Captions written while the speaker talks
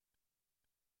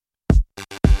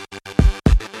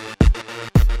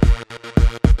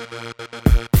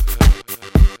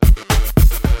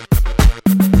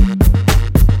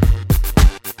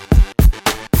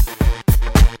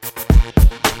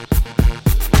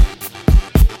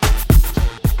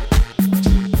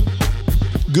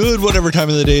Good, whatever time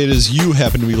of the day it is you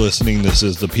happen to be listening. This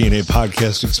is the P&A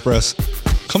Podcast Express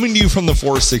coming to you from the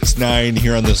 469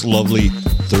 here on this lovely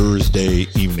Thursday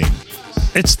evening.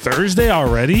 It's Thursday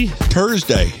already?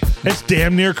 Thursday. It's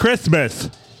damn near Christmas.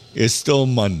 It's still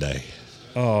Monday.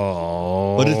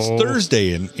 Oh. But it's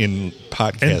Thursday in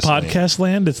podcast In podcast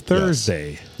land, it's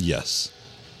Thursday. Yes.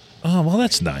 Oh, well,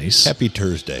 that's nice. Happy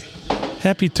Thursday.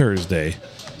 Happy Thursday.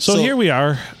 So here we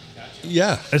are.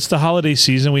 Yeah. It's the holiday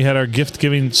season. We had our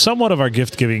gift-giving, somewhat of our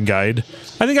gift-giving guide.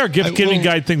 I think our gift-giving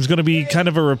guide thing is going to be kind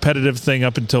of a repetitive thing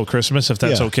up until Christmas, if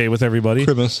that's okay with everybody.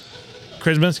 Christmas.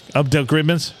 Up till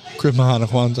Christmas? Christmas, Hanukkah,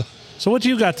 Kwanzaa. So what do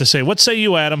you got to say? What say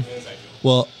you, Adam?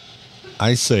 Well,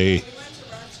 I say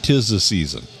 'tis the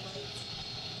season.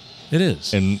 It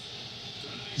is. And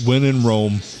when in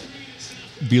Rome,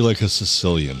 be like a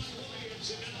Sicilian.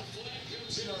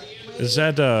 Is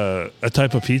that a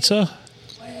type of pizza?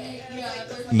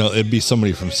 No, it'd be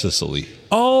somebody from Sicily.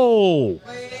 Oh,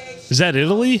 is that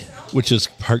Italy? Which is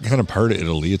kind of part of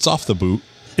Italy. It's off the boot.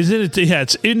 Isn't it? Yeah,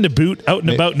 it's in the boot, out and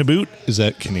about in the boot. Is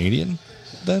that Canadian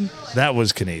then? That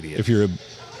was Canadian. If you're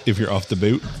off the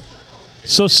boot.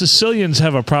 So Sicilians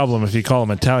have a problem if you call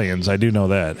them Italians. I do know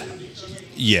that.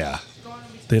 Yeah.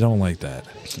 They don't like that.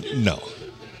 No.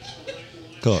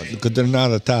 Good, because they're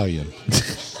not Italian.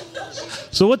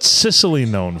 So what's Sicily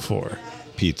known for?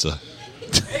 Pizza.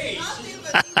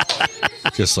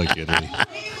 Just like Italy.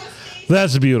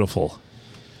 That's beautiful.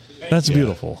 That's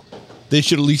beautiful. They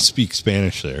should at least speak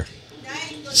Spanish there.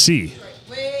 Si.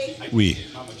 Oui.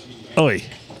 Oi.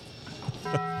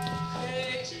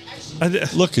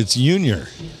 Look, it's Junior.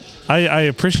 I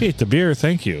appreciate the beer.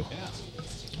 Thank you.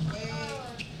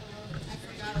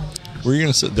 Where are you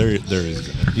going to sit? There is.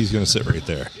 He's going to sit right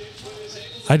there.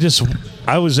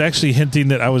 I was actually hinting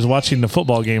that I was watching the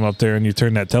football game up there and you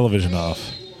turned that television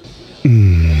off.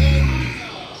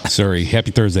 Sorry.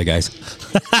 Happy Thursday, guys.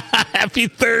 Happy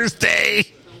Thursday.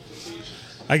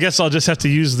 I guess I'll just have to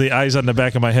use the eyes on the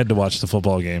back of my head to watch the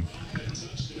football game.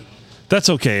 That's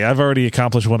okay. I've already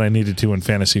accomplished what I needed to in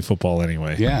fantasy football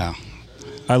anyway. Yeah.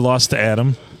 I lost to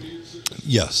Adam.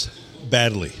 Yes.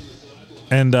 Badly.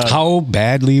 And how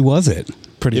badly was it?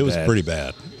 It was pretty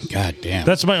bad. God damn.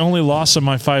 That's my only loss of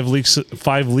my five leagues of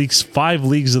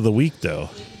the week, though.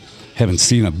 Haven't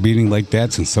seen a beating like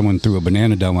that since someone threw a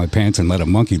banana down my pants and let a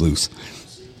monkey loose.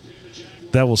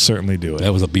 That will certainly do it.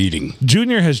 That was a beating.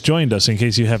 Junior has joined us in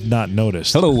case you have not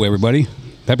noticed. Hello, everybody.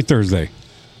 Happy Thursday.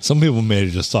 Some people may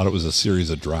have just thought it was a series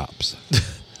of drops.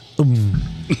 I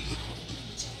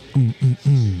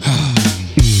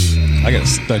got to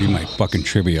study my fucking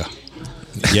trivia.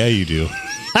 Yeah, you do.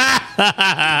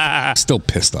 Still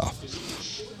pissed off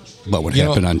about what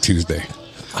happened on Tuesday.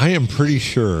 I am pretty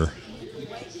sure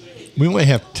we might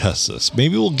have to test this.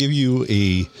 Maybe we'll give you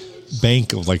a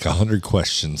bank of like 100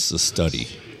 questions to study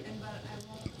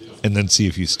and then see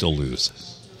if you still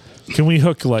lose. Can we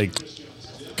hook a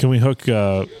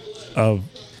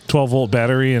 12-volt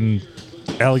battery and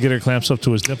alligator clamps up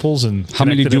to his nipples? And how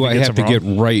many do I have to get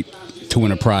right to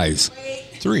win a prize?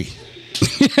 3.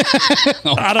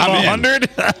 Out of 100?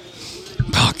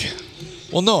 Fuck.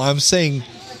 Well, no, I'm saying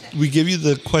we give you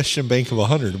the question bank of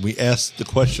 100. We ask the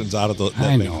questions out of the.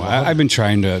 I know. I've been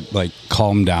trying to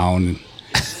calm down,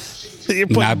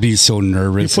 not be so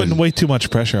nervous. You're putting way too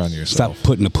much pressure on yourself. Stop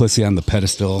putting the pussy on the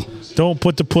pedestal. Don't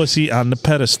put the pussy on the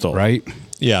pedestal. Right?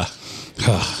 Yeah.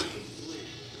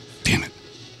 Damn it.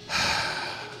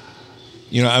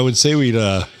 I would say we'd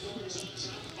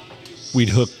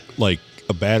hook like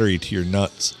a battery to your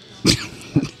nuts.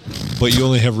 But you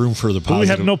only have room for the positive. But we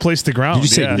have no place to ground.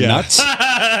 Did you say nuts?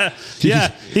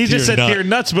 Yeah, he just said to your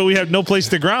nuts, but we have no place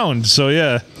to ground. So,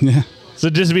 yeah.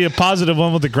 So just be a positive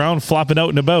one with the ground flopping out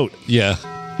and about. Yeah.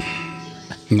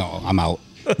 No, I'm out.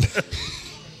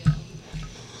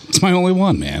 It's my only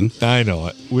one, man. I know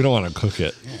it. We don't want to cook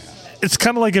it. It's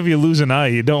kind of like if you lose an eye,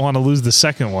 you don't want to lose the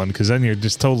second one because then you're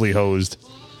just totally hosed.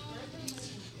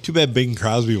 Too bad Bing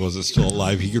Crosby wasn't still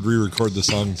alive. He could re-record the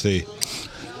song and say,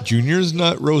 Junior's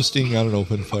not roasting on an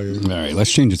open fire. All right,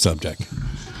 let's change the subject.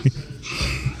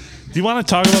 Do you want to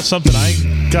talk about something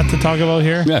I got to talk about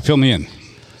here? Yeah, fill me in.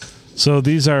 So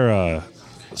these are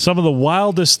some of the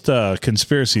wildest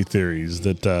conspiracy theories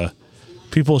that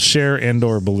people share and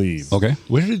or believe. Okay.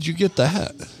 Where did you get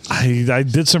that? I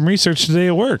did some research today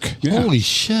at work. Yeah. Holy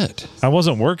shit. I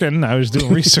wasn't working. I was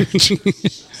doing research.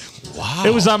 Wow.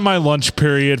 It was on my lunch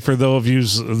period for those of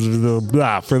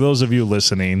you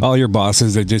listening. All your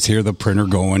bosses that just hear the printer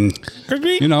going.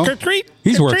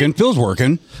 He's working. Phil's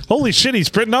working. Holy shit, he's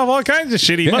printing off all kinds of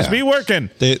shit. He must be working.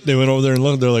 They went over there and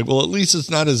looked. They're like, well, at least it's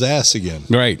not his ass again.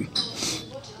 Right.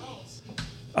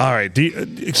 All right.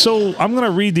 So I'm going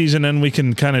to read these and then we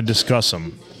can kind of discuss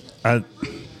them.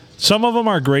 Some of them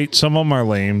are great. Some of them are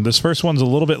lame. This first one's a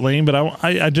little bit lame, but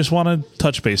I just want to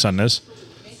touch base on this.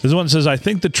 This one says, I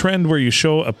think the trend where you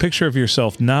show a picture of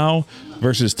yourself now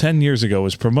versus 10 years ago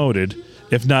is promoted,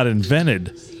 if not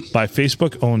invented, by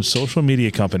Facebook-owned social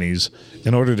media companies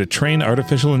in order to train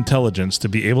artificial intelligence to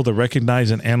be able to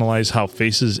recognize and analyze how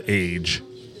faces age.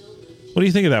 What do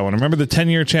you think of that one? Remember the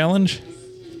 10-year challenge?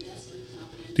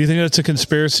 Do you think that's a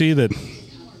conspiracy that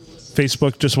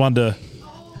Facebook just wanted to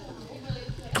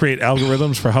create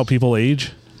algorithms for how people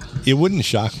age? It wouldn't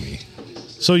shock me.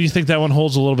 So you think that one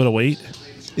holds a little bit of weight?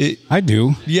 I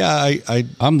do. Yeah,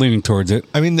 I'm leaning towards it.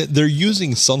 I mean, they're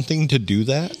using something to do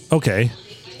that. Okay.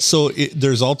 So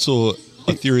there's also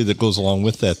a theory that goes along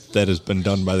with that has been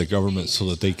done by the government so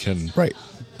that they can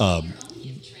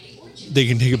they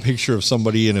can take a picture of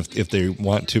somebody, and if they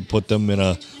want to put them in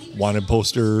a wanted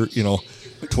poster,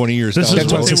 20 years down the road.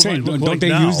 That's what I'm saying. Don't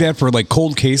they use that for like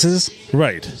cold cases?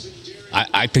 Right.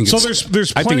 I think so. It's,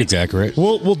 There's I think it's accurate.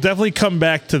 We'll definitely come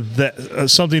back to that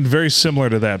something very similar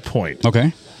to that point.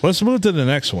 Okay. Let's move to the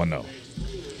next one though.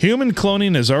 Human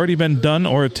cloning has already been done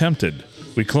or attempted.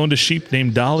 We cloned a sheep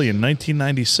named Dolly in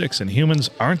 1996, and humans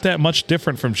aren't that much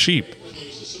different from sheep.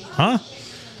 Huh?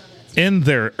 In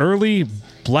their early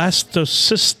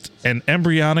blastocyst and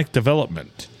embryonic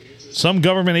development. Some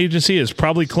government agency has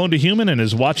probably cloned a human and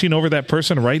is watching over that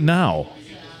person right now.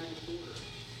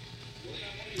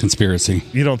 Conspiracy.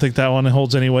 You don't think that one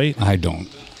holds any weight? I don't.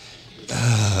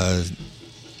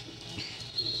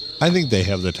 I think they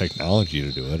have the technology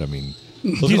to do it. I mean,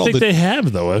 do you think they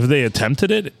have, though? Have they attempted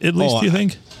it, at least, do you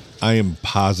think? I am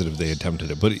positive they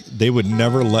attempted it, but they would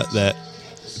never let that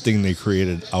thing they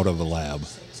created out of a lab.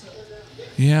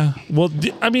 Yeah. Well,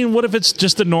 I mean, what if it's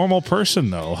just a normal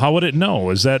person, though? How would it know?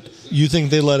 Is that... You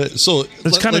think they let it... So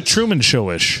it's kind of Truman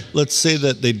Show-ish. Let's say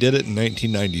that they did it in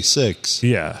 1996.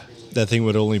 Yeah. That thing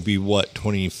would only be,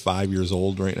 25 years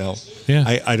old right now?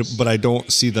 Yeah. But I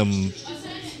don't see them...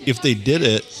 If they did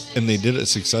it, and they did it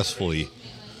successfully,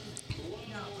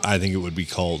 I think it would be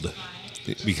called...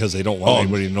 Because they don't want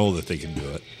anybody to know that they can do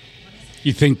it.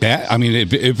 You think that? I mean,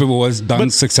 if it was done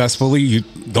successfully, you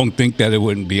don't think that it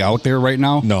wouldn't be out there right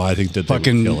now? No, I think that they would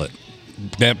kill it.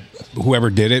 That whoever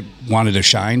did it wanted to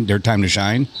shine, their time to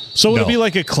shine. So would it be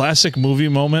like a classic movie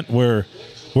moment where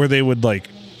they would like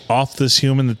off this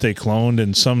human that they cloned,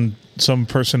 and some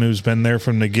person who's been there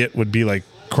from the get would be like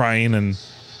crying and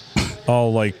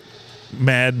all like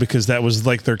mad because that was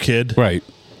like their kid? Right.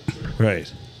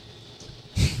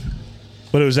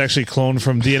 But it was actually cloned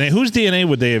from DNA. Whose DNA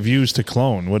would they have used to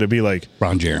clone? Would it be like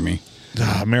Ron Jeremy?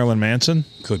 Marilyn Manson?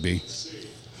 Could be.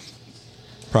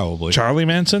 Probably. Charlie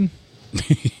Manson?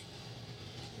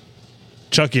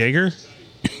 Chuck Yeager?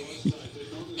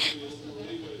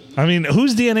 I mean,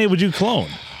 whose DNA would you clone?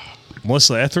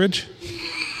 Melissa Etheridge?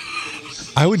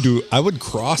 I would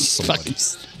cross somebody.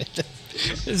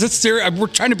 Is it serious? We're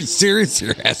trying to be serious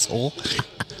here, asshole.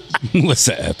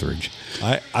 Melissa Etheridge.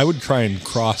 I would try and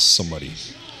cross somebody.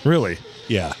 Really?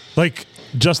 Yeah. Like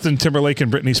Justin Timberlake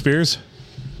and Britney Spears?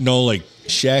 No, like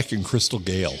Shaq and Crystal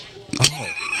Gale.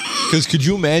 Because could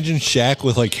you imagine Shaq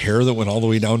with like hair that went all the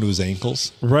way down to his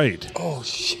ankles? Right. Oh,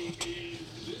 shit.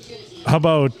 How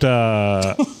about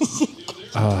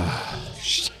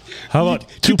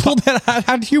Tupac?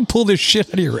 How do you pull this shit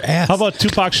out of your ass? How about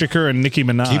Tupac Shakur and Nicki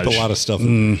Minaj? Keep a lot of stuff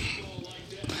in.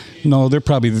 No, they're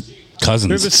probably cousins.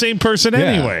 They're the same person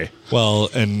anyway. Well,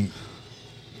 and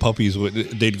puppies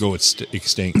they'd go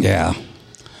extinct. Yeah.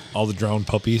 All the drowned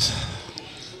puppies.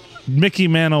 Mickey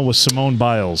Mantle with Simone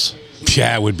Biles.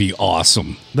 Yeah, it would be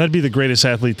awesome. That'd be the greatest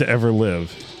athlete to ever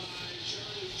live.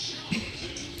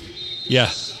 Yeah.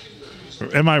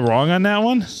 Am I wrong on that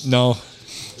one? No,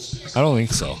 I don't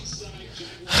think so.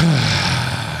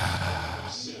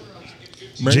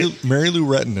 Mary Lou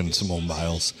Retton and Simone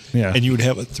Biles. Yeah. And you would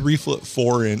have a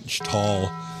 3'4"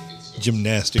 tall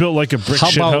gymnastic. Built like a brick How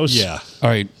shit about- house. Yeah. All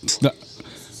right.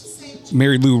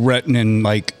 Mary Lou Retton and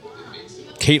like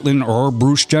Caitlyn or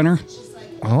Bruce Jenner.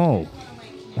 Oh.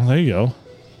 Well, there you go.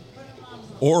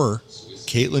 Or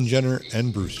Caitlyn Jenner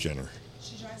and Bruce Jenner.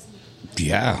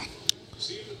 Yeah.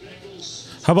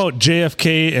 How about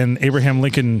JFK and Abraham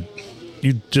Lincoln?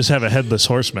 You just have a headless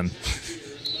horseman.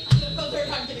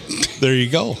 There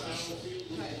you go.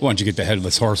 Why don't you get the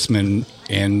Headless Horseman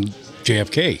and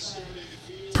JFK?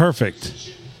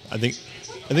 Perfect. I think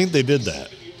they did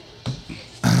that.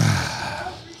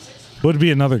 Would be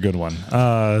another good one.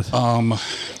 All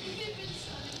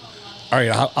right,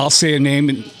 I'll say a name.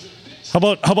 And How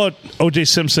about O.J.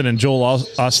 Simpson and Joel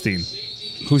Osteen?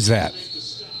 who's that?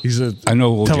 He's a I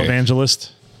know O.J.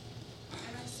 televangelist.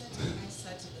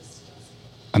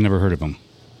 I've never heard of him.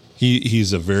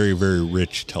 He's a very, very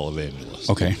rich televangelist.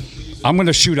 Okay. I'm going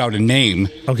to shoot out a name,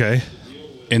 Okay.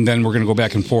 and then we're going to go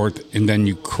back and forth, and then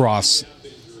you cross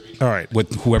All right.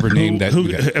 with whoever name that you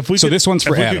get. So this one's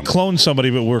for If we Adam. could clone somebody,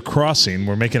 but we're crossing,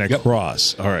 we're making a Yep.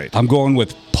 cross. All right. I'm going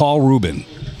with Paul Rubin.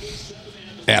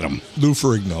 Adam. Lou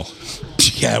Ferrigno.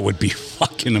 Yeah, it would be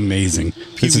fucking amazing.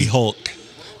 Pee-wee Hulk.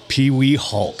 Pee-wee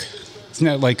Hulk. Isn't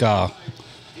that like an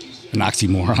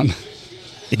oxymoron?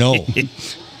 No.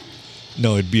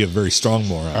 No, it'd be a very strong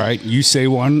moron. All right, you say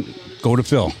one, go to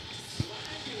Phil.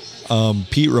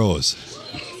 Pete Rose.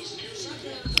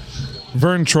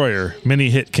 Vern Troyer, mini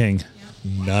hit king.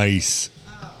 Nice.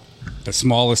 The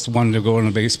smallest one to go in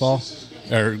a baseball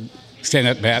or stand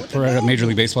at bat for a Major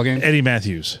League Baseball game? Eddie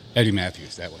Matthews. Eddie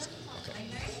Matthews, that was it.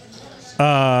 Okay.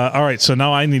 All right, so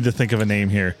now I need to think of a name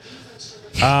here.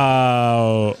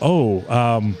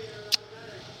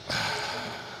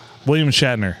 William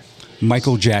Shatner.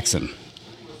 Michael Jackson.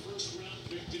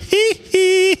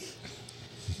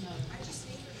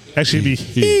 Actually,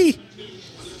 it'd be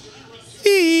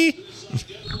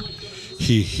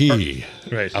He.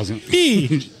 Right. I was gonna,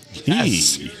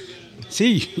 Yes.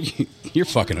 See, you're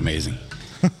fucking amazing.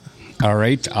 All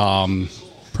right.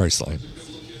 Priceline.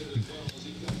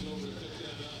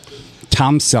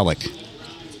 Tom Selleck.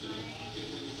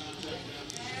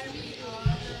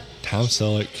 Tom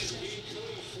Selleck.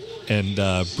 And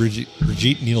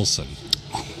Brigitte Nielsen.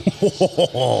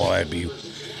 Oh, that'd be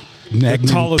The Magnum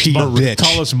tallest, P. the bitch.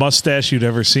 tallest mustache you'd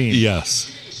ever seen.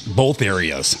 Yes. Both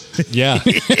areas. Yeah.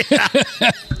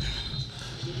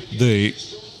 The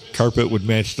carpet would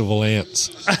match the Valance.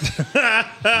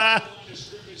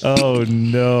 Oh,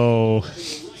 no.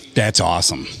 That's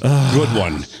awesome. Good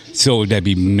one. So that'd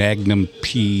be Magnum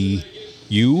P.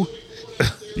 U.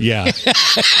 Yeah.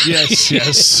 Yes,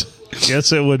 yes.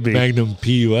 Yes, it would be. Magnum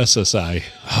PUSSI.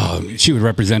 She would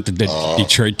represent the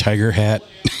Detroit Tiger hat.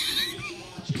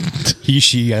 He,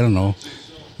 she, I don't know.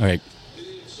 All right.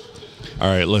 All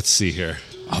right, let's see here.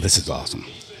 Oh, this is awesome.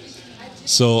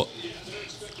 So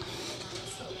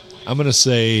I'm going to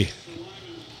say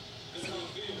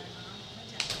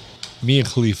Mia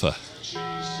Khalifa.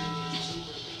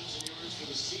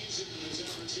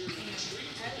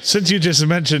 Since you just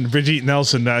mentioned Brigitte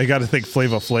Nelson, I got to think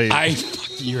Flava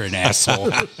Flav. You're an asshole.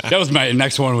 That was my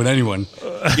next one with anyone.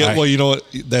 Yeah, well, you know what?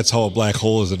 That's how a black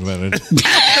hole is invented. That's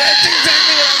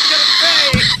exactly what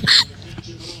I was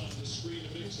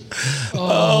going to say.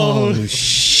 Oh,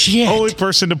 shit. Only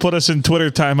person to put us in Twitter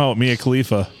timeout, Mia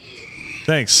Khalifa.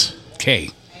 Thanks. Okay.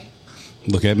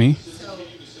 Look at me.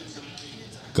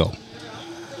 Go.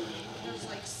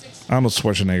 Arnold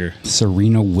Schwarzenegger.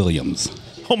 Serena Williams.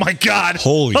 Oh my God!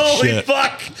 Holy shit.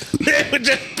 fuck! They would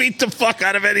just beat the fuck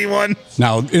out of anyone.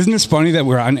 Now, isn't this funny that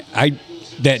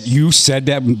that you said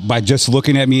that by just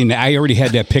looking at me, and I already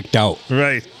had that picked out.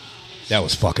 Right. That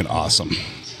was fucking awesome.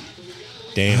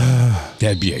 Damn.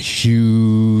 That'd be a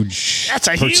huge. That's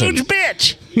a person. huge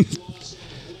bitch.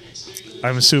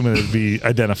 I'm assuming it'd be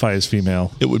identify as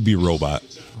female. It would be Robot.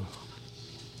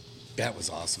 That was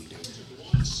awesome, dude.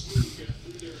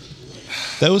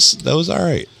 That was all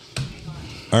right.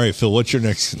 All right, Phil, what's your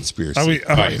next conspiracy?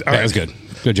 All right, that was good.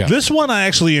 Good job. This one I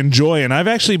actually enjoy, and I've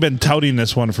actually been touting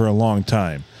this one for a long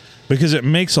time because it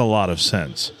makes a lot of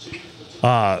sense.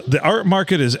 The art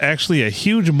market is actually a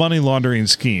huge money laundering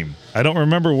scheme. I don't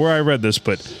remember where I read this,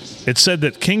 but it said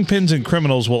that kingpins and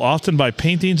criminals will often buy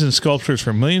paintings and sculptures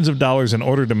for millions of dollars in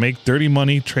order to make dirty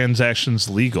money transactions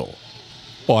legal.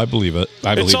 Oh, I believe it.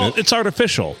 I believe it. It's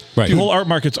artificial. Right. The whole art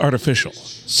market's artificial.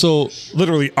 So,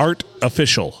 Literally art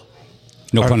official.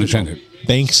 No pun artificial. intended.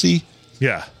 Banksy,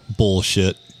 Yeah.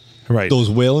 bullshit. Right. Those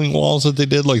wailing walls that they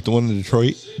did, like the one in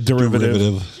Detroit.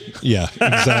 Derivative. Yeah,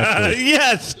 exactly.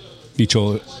 Yes.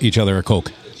 Each other a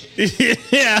Coke.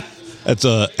 Yeah. That's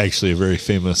actually a very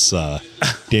famous Danny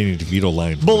DeVito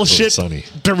line. From Bullshit. It's Always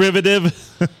Sunny. Derivative.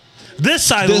 This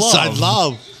I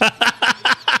love.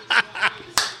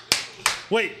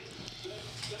 Wait.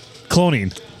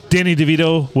 Cloning. Danny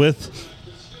DeVito with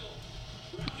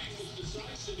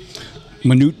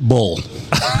Minute Bull.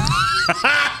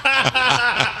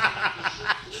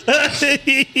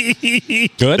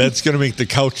 Good. That's going to make the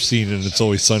couch scene in It's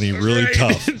Always Sunny really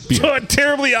tough. So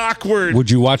terribly awkward.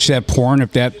 Would you watch that porn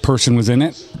if that person was in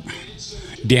it?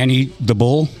 Danny the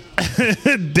Bull.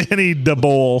 Danny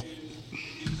DeBowl.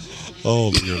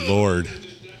 Oh, your Lord.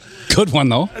 Good one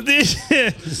though. This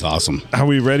is awesome. Are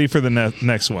we ready for the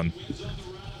next one?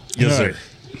 Yes, All sir.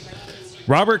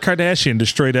 Robert Kardashian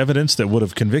destroyed evidence that would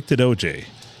have convicted O.J.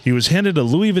 He was handed a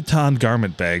Louis Vuitton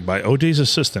garment bag by O.J.'s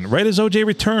assistant right as O.J.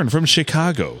 returned from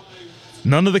Chicago.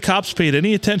 None of the cops paid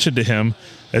any attention to him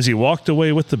as he walked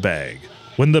away with the bag.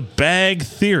 When the bag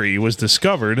theory was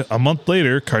discovered, a month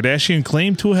later, Kardashian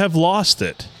claimed to have lost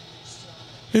it.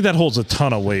 I think that holds a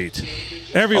ton of weight.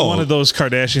 Every one of those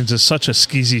Kardashians is such a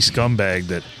skeezy scumbag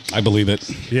that... I believe it.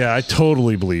 Yeah, I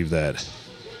totally believe that.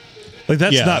 Like,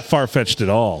 that's not far-fetched at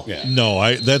all. Yeah.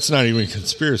 No, that's not even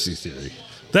conspiracy theory.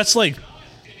 That's like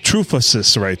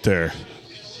Trufasis right there.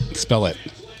 Spell it.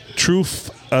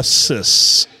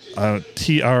 Trufasis.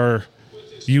 Truffasys.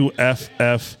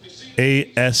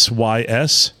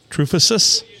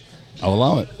 Trufasis. I'll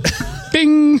allow it.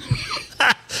 Bing!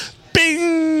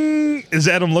 Bing! Is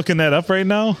Adam looking that up right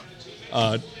now?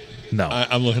 No.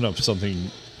 I'm looking up something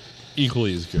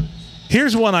equally as good.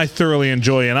 Here's one I thoroughly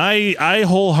enjoy, and I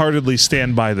wholeheartedly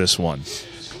stand by this one.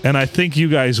 And I think you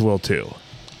guys will too.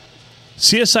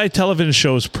 CSI television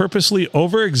shows purposely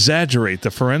over-exaggerate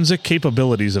the forensic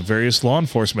capabilities of various law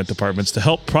enforcement departments to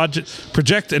help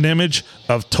project an image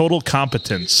of total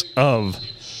competence of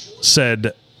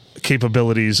said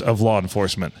capabilities of law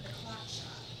enforcement.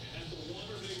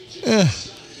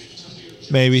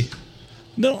 Maybe.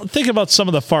 No, think about some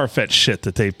of the far-fetched shit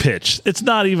that they pitched. It's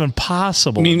not even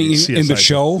possible. Meaning in the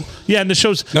show? Yeah, in the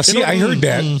shows. Now, see, I heard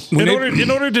that.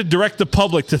 In order to direct the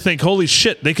public to think, holy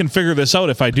shit, they can figure this out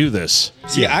if I do this.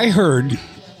 See, I heard,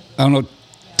 I don't know,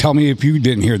 tell me if you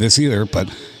didn't hear this either, but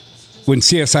when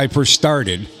CSI first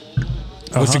started,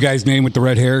 what's the guy's name with the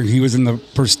red hair? He was in the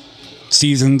first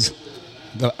seasons,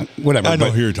 whatever. I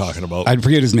know who you're talking about. I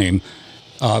forget his name.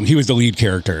 He was the lead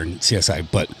character in CSI,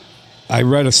 but I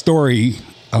read a story,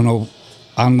 I don't know,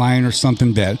 online or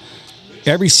something, that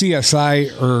every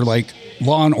CSI or like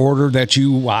Law and Order that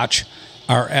you watch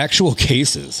are actual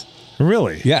cases.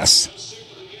 Really? Yes.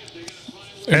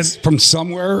 It's from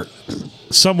somewhere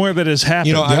that has happened.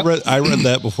 You know, I read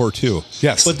that before too.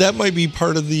 Yes. But that might be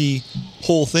part of the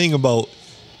whole thing about,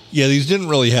 these didn't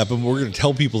really happen. But we're going to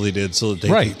tell people they did so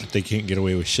that they can't get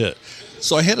away with shit.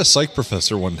 So I had a psych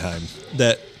professor one time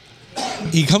that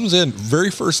he comes in, very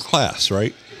first class,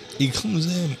 right? He comes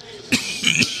in.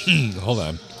 Hold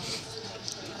on.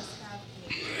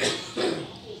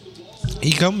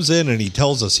 He comes in and he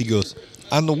tells us, he goes,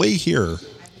 on the way here,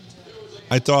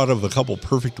 I thought of a couple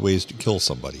perfect ways to kill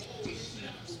somebody.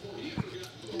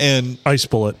 And ice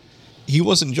bullet. He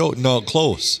wasn't joking. No,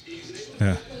 close.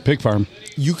 Yeah. Pig farm.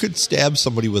 You could stab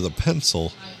somebody with a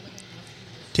pencil,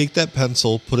 take that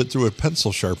pencil, put it through a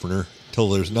pencil sharpener till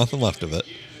there's nothing left of it.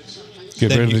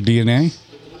 Get rid of the DNA?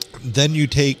 Then you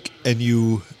take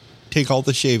all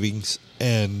the shavings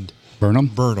and Burn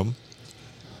them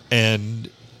and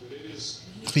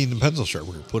clean the pencil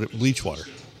sharpener, put it in bleach water.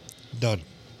 Done.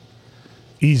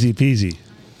 Easy peasy.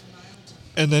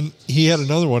 And then he had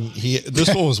another one.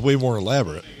 This one was way more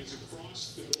elaborate.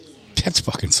 That's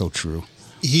fucking so true.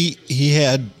 He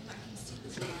had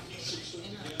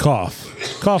cough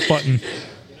button.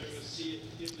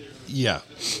 Yeah.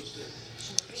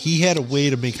 He had a way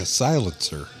to make a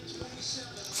silencer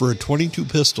for a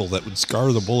 .22 pistol that would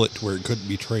scar the bullet to where it couldn't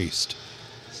be traced.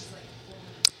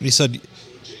 And he said,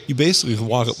 you basically can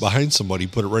walk up behind somebody,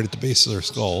 put it right at the base of their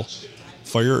skull,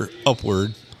 fire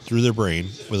upward through their brain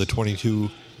with a .22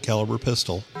 caliber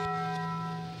pistol.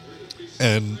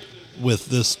 And with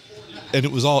this, and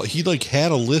it was all, he like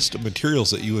had a list of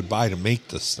materials that you would buy to make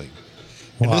this thing.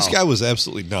 Wow. And this guy was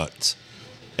absolutely nuts.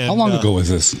 And, how long ago was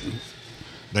this?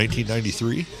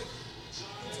 1993.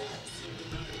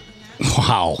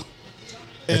 Wow.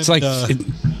 It's like,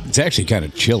 it's actually kind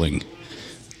of chilling.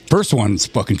 First one's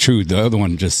fucking true. The other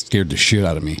one just scared the shit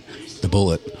out of me. The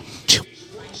bullet.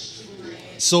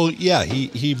 So, yeah,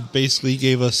 he basically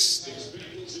gave us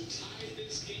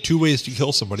 2 ways to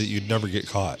kill somebody that you'd never get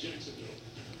caught.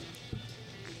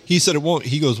 He said it won't.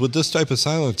 He goes, with this type of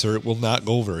silencer, it will not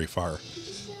go very far.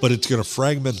 But it's going to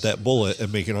fragment that bullet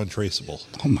and make it untraceable.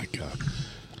 Oh, my God.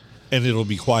 And it'll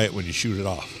be quiet when you shoot it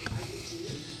off.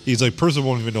 He's like, person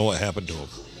won't even know what happened to him.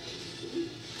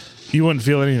 You wouldn't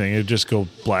feel anything. It'd just go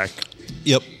black.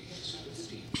 Yep.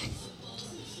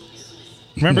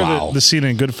 Remember the scene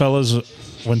in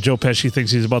Goodfellas when Joe Pesci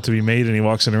thinks he's about to be made and he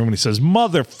walks in the room and he says,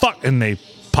 motherfuck, and they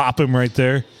pop him right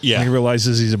there. Yeah. And he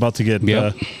realizes he's about to get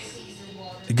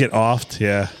offed.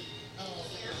 Yeah.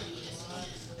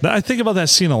 Now, I think about that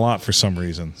scene a lot for some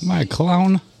reason. Am I a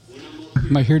clown?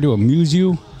 Am I here to amuse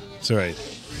you? That's right.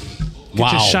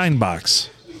 Get your shine box.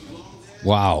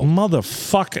 Wow.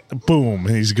 Motherfucker. Boom.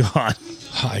 And he's gone.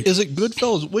 Is it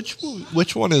Goodfellas?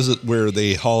 Which one is it where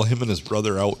they haul him and his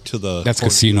brother out to the... That's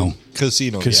Casino.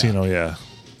 Casino, yeah.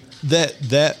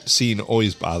 That scene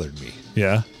always bothered me.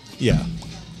 Yeah? Yeah.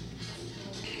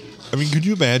 I mean, could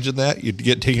you imagine that? You'd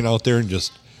get taken out there and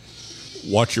just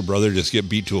watch your brother just get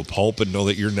beat to a pulp and know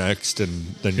that you're next, and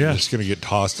then you're just going to get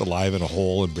tossed alive in a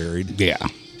hole and buried. Yeah.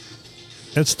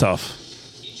 It's tough.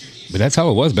 But that's how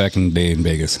it was back in the day in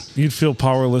Vegas. You'd feel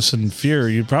powerless in fear.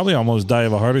 You'd probably almost die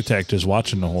of a heart attack just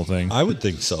watching the whole thing. I would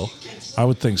think so. I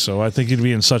would think so. I think you'd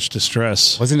be in such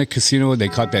distress. Wasn't it Casino? They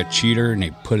caught that cheater and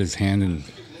they put his hand in.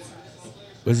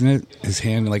 Wasn't it his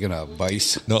hand like in a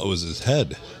vice? No, it was his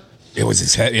head. It was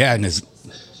his head. Yeah, and his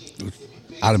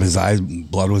out of his eyes,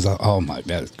 blood was out. Oh my,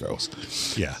 that is gross.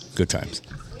 Yeah. Good times.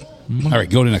 All right,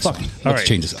 go to the next one. Let's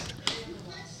change this up.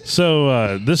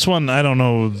 So this one, I don't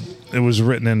know. It was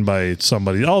written in by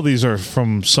somebody. All these are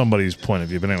from somebody's point of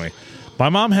view. But anyway, my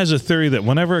mom has a theory that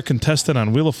whenever a contestant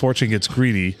on Wheel of Fortune gets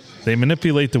greedy, they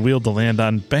manipulate the wheel to land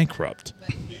on bankrupt.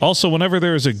 Also, whenever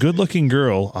there is a good-looking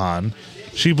girl on,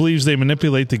 she believes they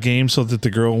manipulate the game so that the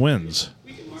girl wins.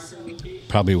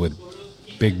 Probably with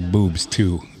big boobs,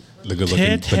 too. The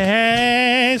good-looking.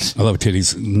 Titties. I love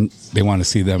titties. They want to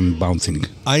see them bouncing.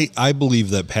 I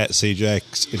believe that Pat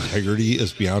Sajak's integrity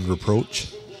is beyond reproach.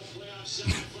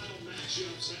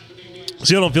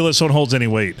 So you don't feel that someone holds any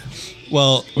weight?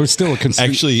 Well, We're still a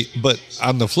actually, but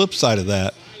on the flip side of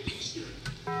that,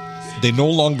 they no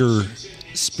longer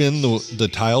spin the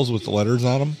tiles with the letters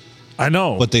on them, I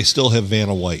know. but they still have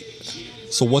Vanna White.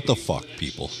 So what the fuck,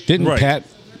 people? Didn't Right. Pat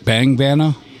bang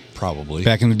Vanna Probably.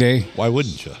 back in the day? Why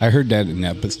wouldn't you? I heard that in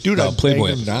that. But Dude, I'd Playboy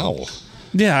bang him now.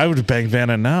 yeah, I would bang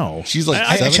Vanna now. She's like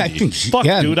I- 70. Actually, I think she, Fuck,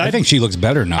 yeah, dude, I I'd- think she looks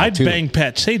better now I'd too. bang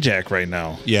Pat Sajak right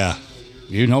now. Yeah.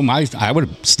 You know, I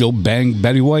would still bang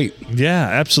Betty White. Yeah,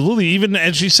 absolutely. Even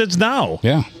as she sits now.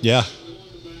 Yeah, Yeah.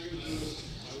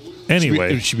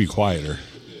 Anyway, She'd be quieter.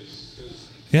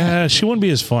 yeah, she wouldn't be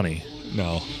as funny.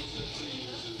 No.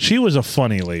 She was a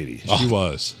funny lady. She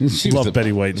was. she Love was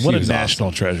Betty White. she What a was national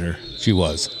awesome. treasure. She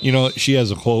was. You know, she has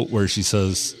a quote where she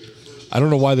says, I don't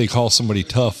know why they call somebody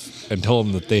tough and tell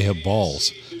them that they have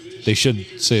balls. They should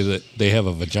say that they have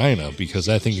a vagina because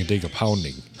that thing can take a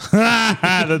pounding.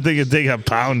 That thing could take a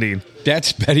pounding.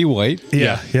 That's Betty White.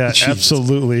 Yeah, Jesus.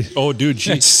 absolutely. Oh, dude,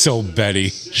 That's so Betty.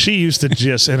 She used to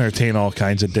just entertain all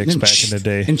kinds of dicks back in the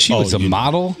day. And she was a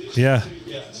model. Yeah.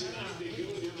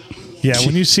 Yeah,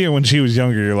 when you see her when she was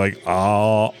younger, you're like,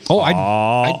 oh. Oh,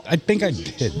 I think I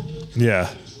did. Yeah.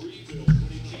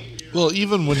 Well,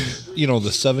 even when, the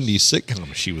 70s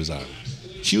sitcom she was on,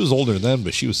 she was older then,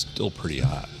 but she was still pretty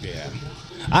hot. Yeah,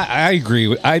 I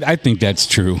agree. I think that's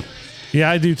true. Yeah,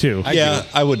 I do too.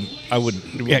 I wouldn't.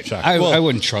 Yeah, I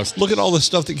wouldn't trust. Look at all the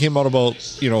stuff that came out about,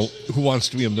 Who Wants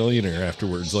to Be a Millionaire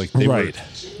afterwards. Like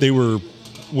they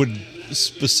would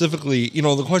specifically,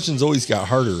 the questions always got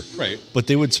harder. Right. But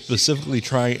they would specifically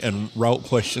try and route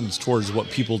questions towards what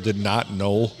people did not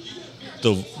know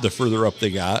the further up they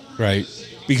got. Right.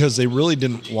 Because they really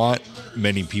didn't want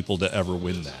many people to ever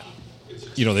win that.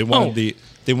 They wanted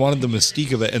they wanted the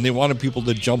mystique of it, and they wanted people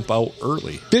to jump out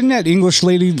early. Didn't that English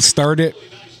lady start it?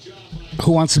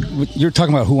 You're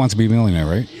talking about Who Wants to Be a Millionaire,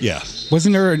 right? Yeah. Was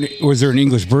there an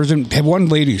English version? Had one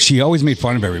lady, she always made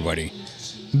fun of everybody.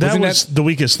 That Wasn't was the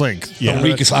weakest link. Yeah. The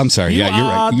weakest, I'm sorry. You Yeah, you're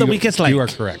are right. the weakest link. You are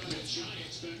correct.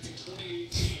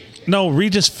 No,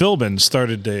 Regis Philbin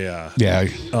started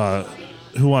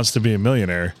Who Wants to Be a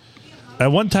Millionaire.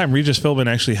 At one time, Regis Philbin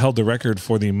actually held the record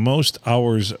for the most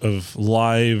hours of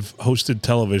live hosted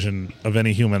television of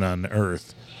any human on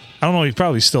Earth. I don't know, he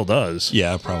probably still does.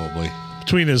 Yeah, probably.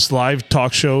 Between his live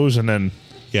talk shows and then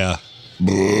Yeah.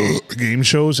 game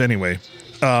shows. Anyway.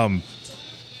 All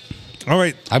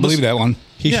right. I believe that one.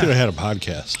 He Yeah. should have had a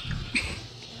podcast.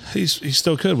 He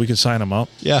still could. We could sign him up.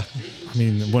 Yeah. I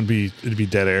mean, it'd be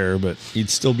dead air, but. He'd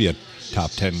still be a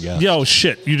top 10 guy. Yo,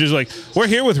 shit. You just like, we're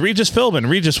here with Regis Philbin.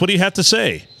 Regis, what do you have to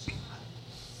say?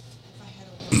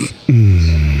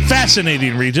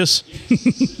 Fascinating, Regis.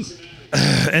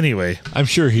 Anyway. I'm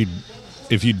sure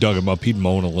if you dug him up, he'd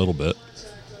moan a little bit.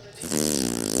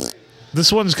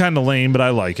 This one's kind of lame, but I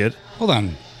like it. Hold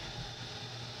on.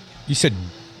 You said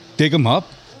dig him up?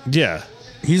 Yeah.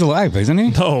 He's alive, isn't he?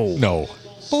 No.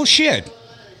 Bullshit.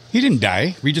 He didn't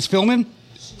die. Regis Philbin?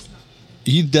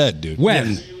 He's dead, dude.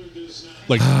 When?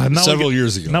 Like several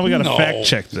years ago. Now we got to No. fact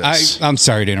check this. I'm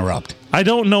sorry to interrupt. I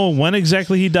don't know when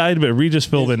exactly he died, but Regis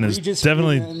Philbin is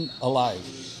definitely alive.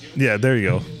 Yeah, there you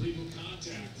go.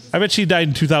 I bet she died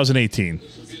in 2018.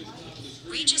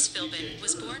 Regis Philbin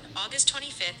was born August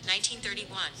 25th,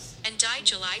 1931, and died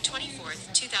July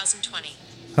 24th, 2020.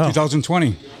 Oh.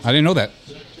 2020. I didn't know that.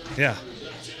 Yeah.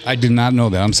 I did not know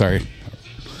that. I'm sorry.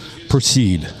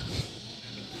 Proceed.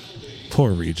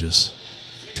 Poor Regis.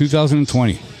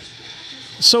 2020.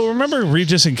 So remember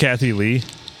Regis and Kathy Lee?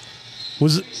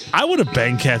 I would have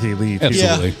banged Kathy Lee. Too.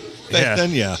 Absolutely. Back Yeah.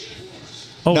 then, yeah.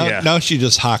 Oh, now, yeah. Now she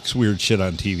just hawks weird shit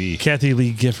on TV. Kathy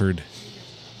Lee Gifford.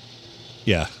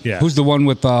 Yeah. Yeah. Who's the one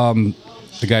with the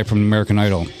guy from American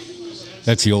Idol?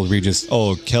 That's the old Regis.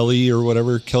 Oh, Kelly or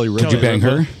whatever. Kelly Ripa. Did you bang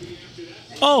her?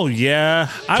 Oh,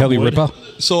 yeah. Kelly would. Ripa?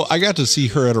 So I got to see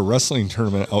her at a wrestling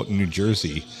tournament out in New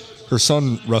Jersey. Her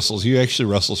son wrestles. He actually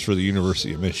wrestles for the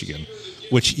University of Michigan,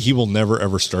 which he will never,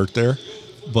 ever start there.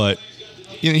 But,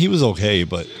 he was okay.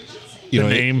 But, The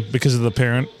name because of the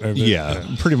parent? Yeah,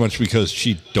 pretty much because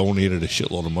she donated a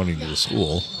shitload of money to the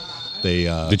school. They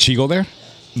Did she go there?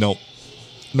 No,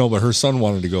 but her son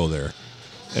wanted to go there.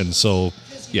 And so,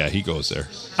 yeah, he goes there.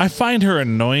 I find her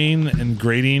annoying and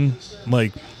grating,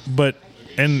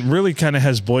 and really kind of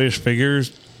has a boyish figure,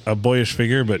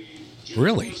 but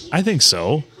Really? I think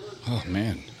so. Oh,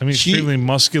 man. I mean, extremely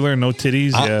muscular, no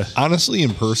titties. Yeah. Honestly,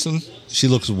 in person, she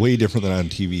looks way different than on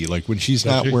TV. Like when she's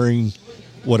not wearing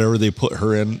whatever they put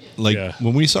her in. Like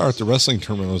when we saw her at the wrestling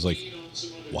tournament, I was like,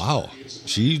 wow,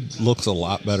 she looks a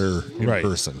lot better in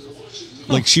person.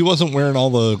 Like she wasn't wearing all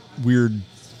the weird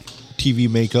TV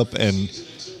makeup, and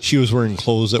she was wearing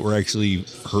clothes that were actually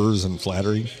hers and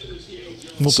flattering.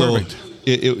 Well, so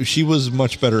perfect. She was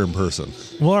much better in person.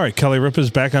 Well, all right. Kelly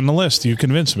Ripa's back on the list. You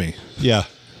convinced me. Yeah.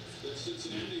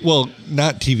 Well,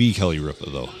 not TV Kelly Ripa,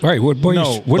 though. Right. What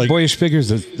boyish figures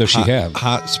does she have?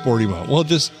 Hot, sporty mom. Well,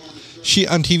 she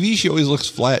on TV, she always looks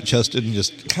flat-chested and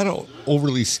just kind of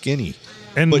overly skinny.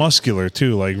 And muscular,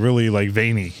 too. Like, really,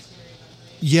 veiny.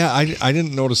 Yeah, I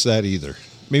didn't notice that either.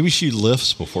 Maybe she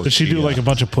lifts before. Did she do, a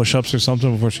bunch of push-ups or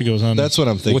something before she goes on? That's what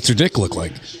I'm thinking. What's her dick look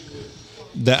like?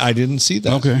 That I didn't see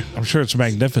that. Okay. I'm sure it's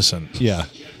magnificent. Yeah.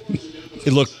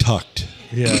 It looked tucked.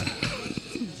 Yeah.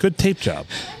 Good tape job.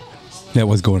 That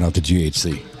was going out to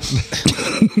GHC.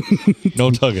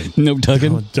 No tugging. No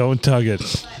tugging? Oh, don't tug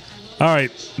it. All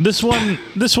right. This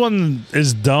one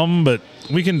is dumb, but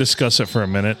we can discuss it for a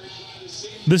minute.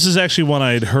 This is actually one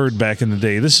I had heard back in the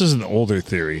day. This is an older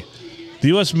theory. The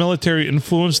U.S. military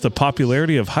influenced the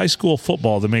popularity of high school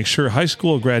football to make sure high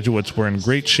school graduates were in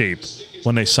great shape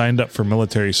when they signed up for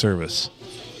military service.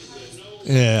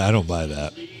 Yeah, I don't buy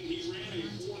that.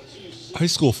 High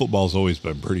school football's always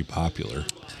been pretty popular.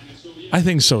 I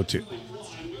think so, too.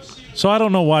 So I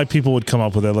don't know why people would come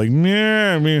up with that. Like,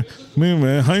 yeah, I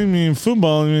mean,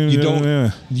 football.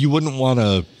 You wouldn't want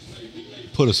to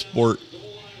put a sport,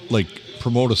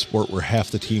 promote a sport where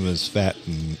half the team is fat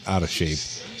and out of shape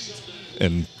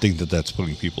and think that that's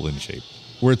putting people in shape,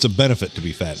 where it's a benefit to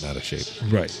be fat and out of shape.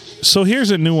 Right. So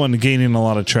here's a new one gaining a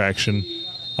lot of traction.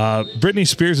 Britney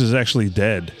Spears is actually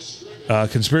dead.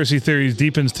 Conspiracy theories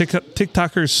deepens.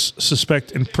 TikTokers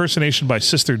suspect impersonation by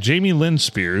sister Jamie Lynn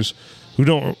Spears,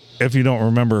 if you don't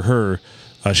remember her,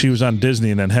 she was on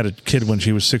Disney and then had a kid when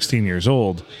she was 16 years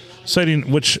old,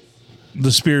 which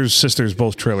the Spears sisters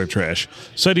both trailer trash,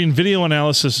 citing video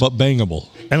analysis but bangable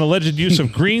and alleged use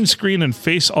of green screen and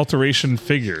face alteration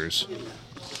figures.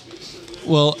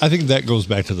 Well, I think that goes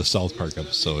back to the South Park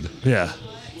episode. Yeah.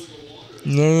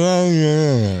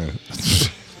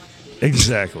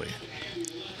 Exactly.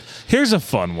 Here's a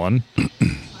fun one.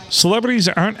 Celebrities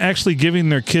aren't actually giving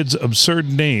their kids absurd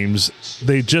names.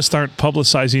 They just aren't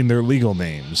publicizing their legal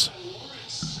names.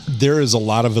 There is a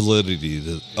lot of validity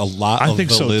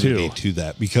to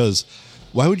that, because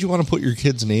why would you want to put your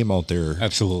kid's name out there?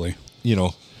 Absolutely.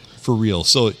 For real.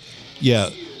 So, yeah.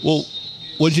 Well,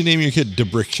 what'd you name your kid?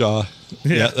 DeBrickshaw?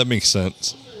 Yeah, that makes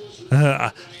sense.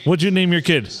 What'd you name your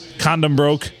kid? Condom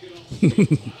broke?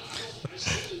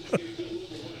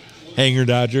 Hanger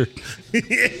Dodger.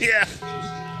 Yeah.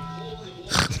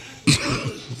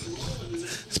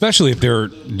 Especially if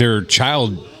they're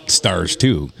child stars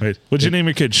too. Right. What'd you name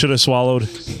your kid? Should have swallowed.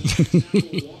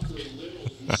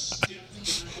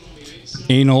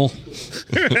 Anal.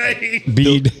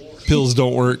 Bead. Pills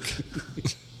don't work.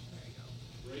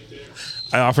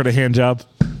 I offered a hand job.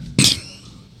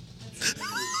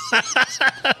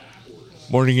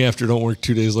 Morning after don't work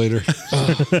 2 days later.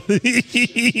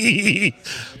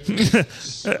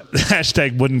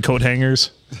 Hashtag wooden coat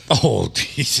hangers. Oh,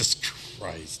 Jesus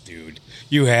Christ, dude.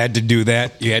 You had to do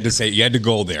that. You had to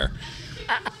go there.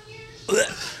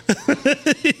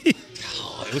 It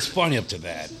was funny up to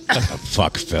that. What the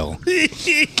fuck, Phil?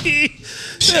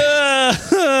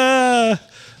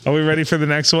 Are we ready for the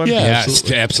next one? Yeah,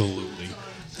 absolutely.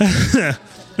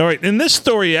 All right. And this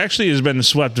story actually has been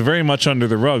swept very much under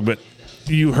the rug, but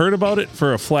you heard about it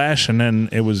for a flash and then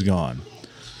it was gone.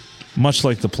 Much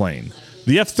like the plane.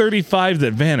 The F-35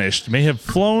 that vanished may have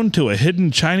flown to a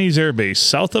hidden Chinese airbase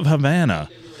south of Havana,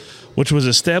 which was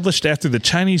established after the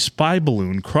Chinese spy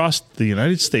balloon crossed the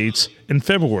United States in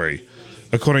February,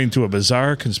 according to a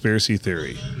bizarre conspiracy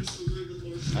theory.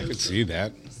 I could see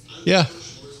that. Yeah.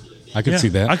 I could see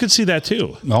that. I could see that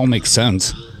too. It all makes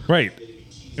sense. Right.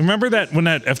 Remember that when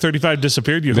that F-35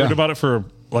 disappeared? You heard about it for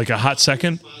like a hot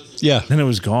second? Yeah. Then it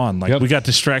was gone. Like we got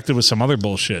distracted with some other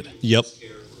bullshit. Yep.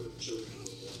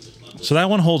 So that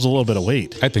one holds a little bit of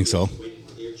weight. I think so.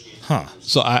 Huh.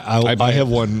 So I have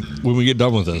one, when we get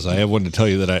done with this, I have one to tell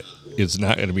you that it's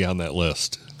not going to be on that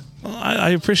list. Well, I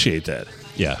appreciate that.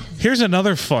 Yeah. Here's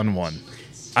another fun one.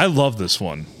 I love this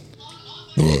one.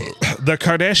 The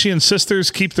Kardashian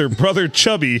sisters keep their brother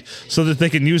chubby so that they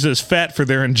can use his fat for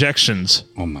their injections.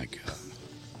 Oh, my God.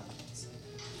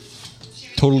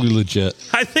 Totally legit.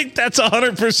 I think that's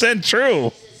 100%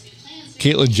 true.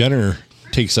 Caitlyn Jenner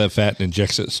takes that fat and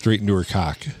injects it straight into her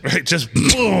cock. Right, just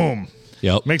boom.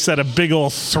 Yep. Makes that a big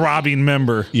old throbbing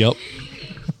member. Yep.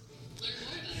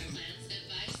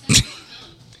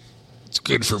 It's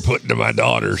good for putting to my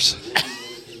daughters.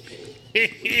 Got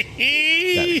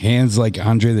hands like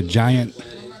Andre the Giant.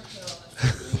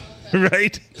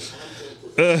 Right?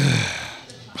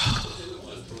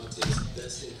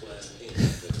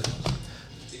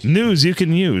 News you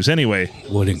can use. Anyway.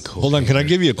 Wooden cold. Hold on, can I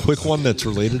give you a quick one that's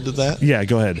related to that? Yeah,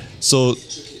 go ahead. So,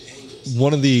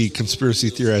 one of the conspiracy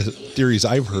theories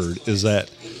I've heard is that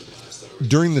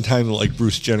during the time that like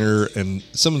Bruce Jenner and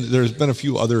there's been a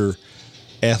few other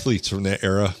athletes from that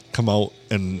era come out,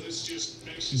 and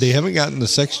they haven't gotten the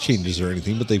sex changes or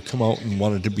anything, but they've come out and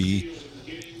wanted to be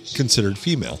considered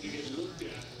female.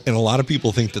 And a lot of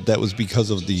people think that was because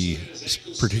of the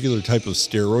particular type of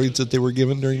steroids that they were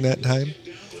given during that time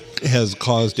has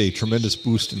caused a tremendous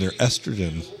boost in their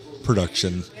estrogen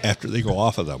production after they go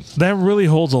off of them. That really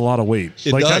holds a lot of weight.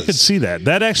 It I does. could see that.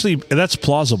 That's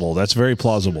plausible. That's very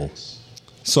plausible.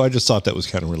 So I just thought that was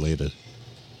kind of related.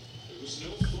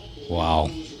 Wow.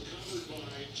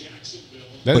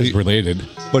 That is related.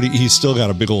 But he's still got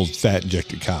a big old fat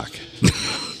injected cock.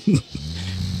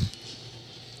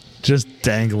 Just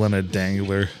dangling a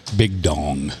dangler. Big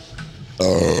dong.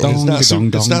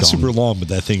 It's not super long, but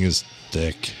that thing is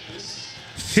thick.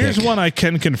 Here's one I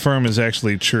can confirm is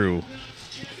actually true.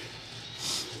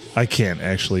 I can't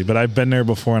actually, but I've been there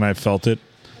before and I've felt it.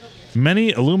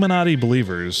 Many Illuminati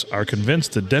believers are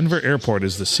convinced the Denver airport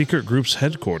is the secret group's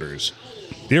headquarters.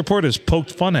 The airport has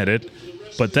poked fun at it,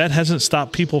 but that hasn't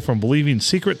stopped people from believing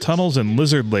secret tunnels and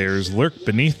lizard lairs lurk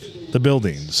beneath the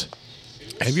buildings.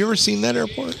 Have you ever seen that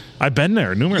airport? I've been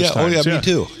there numerous times. Oh, yeah, me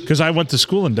too. Because I went to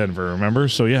school in Denver, remember?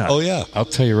 So, yeah. Oh, yeah. I'll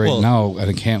tell you now, and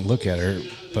I can't look at her,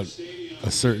 but a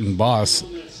certain boss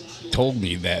told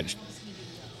me that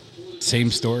same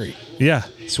story. Yeah.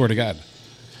 Swear to God.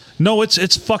 No,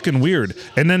 it's fucking weird.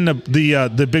 And then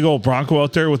the big old Bronco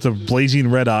out there with the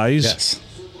blazing red eyes. Yes.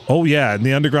 Oh, yeah. And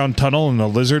the underground tunnel and the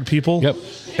lizard people. Yep.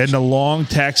 And the long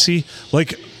taxi.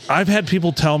 Like, I've had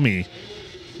people tell me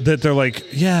that they're like,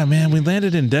 yeah, man, we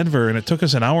landed in Denver and it took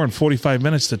us an hour and 45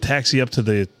 minutes to taxi up to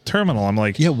the terminal. I'm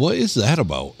like, Yeah, what is that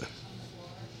about?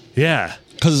 yeah.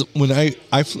 Because when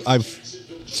I've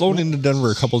flown into Denver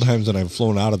a couple times and I've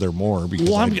flown out of there more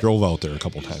because I drove out there a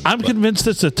couple times. I'm convinced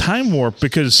it's a time warp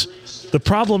because the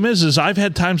problem is I've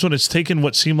had times when it's taken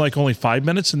what seemed like only 5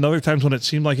 minutes and other times when it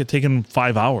seemed like it taken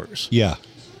 5 hours. Yeah.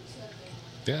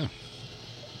 Yeah.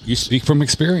 You speak from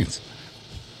experience.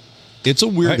 It's a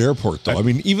weird airport, though. I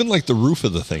mean, even like the roof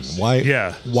of the thing. Why?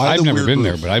 Yeah. Why I've the never weird been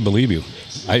roof? there, but I believe you.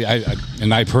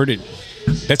 And I've heard it.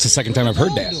 That's the second time I've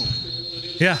heard that.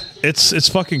 Yeah, it's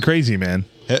fucking crazy, man.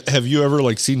 Have you ever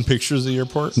like seen pictures of the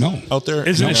airport? No. Out there?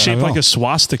 Isn't it shaped not at like all. a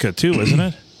swastika too, isn't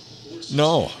it?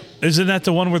 No. Isn't that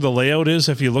the one where the layout is?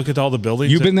 If you look at all the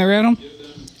buildings, You've been there, Adam?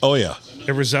 Oh, yeah.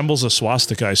 it resembles a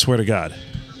swastika, I swear to God.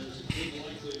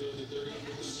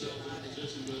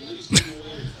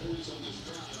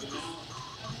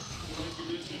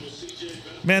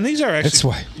 Man, these are actually. That's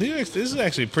why. This is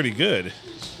actually pretty good.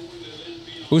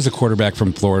 Who was a quarterback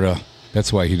from Florida?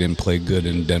 That's why he didn't play good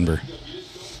in Denver.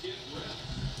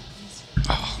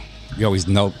 Oh, he always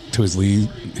knelt to his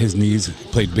knees.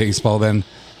 Played baseball then.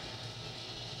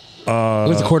 Who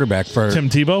was the quarterback for Tim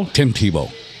Tebow? Tim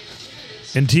Tebow.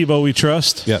 In Tebow we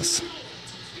trust. Yes.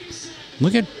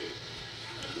 Look at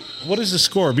What is the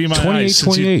score? Be my 28, eyes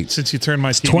 28. Since you turned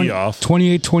my TV off.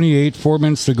 28-28, 4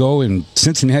 minutes to go, and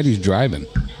Cincinnati's driving.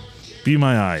 Be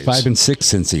my eyes. 5-6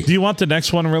 Cincy. Do you want the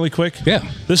next one really quick? Yeah.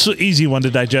 This is an easy one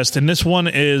to digest, and this one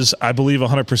is, I believe,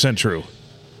 100% true.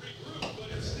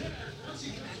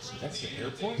 That's the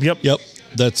airport? Yep. Yep.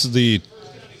 That's the,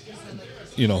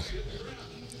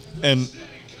 and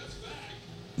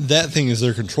that thing is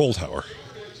their control tower.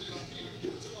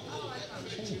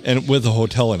 And with a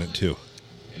hotel in it, too.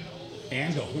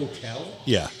 And a hotel?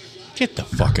 Yeah. Get the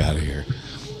fuck out of here.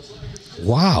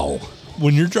 Wow.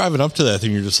 When you're driving up to that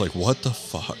thing, you're just like, what the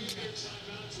fuck?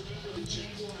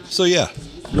 So yeah,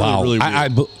 Wow. really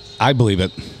weird. I believe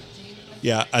it.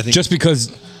 Yeah, I think Just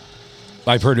because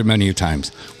I've heard it many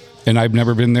times and I've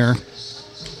never been there,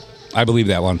 I believe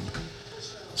that one.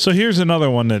 So here's another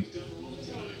one that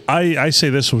I say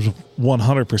this was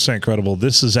 100% credible.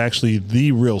 This is actually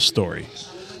the real story.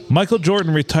 Michael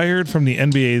Jordan retired from the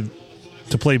NBA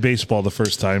to play baseball the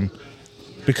first time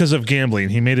because of gambling.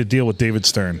 He made a deal with David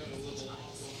Stern.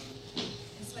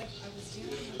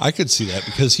 I could see that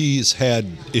because he's had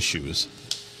issues.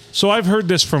 So I've heard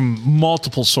this from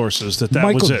multiple sources that was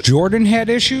Michael it. Jordan had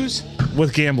issues?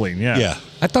 With gambling, yeah. Yeah.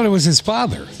 I thought it was his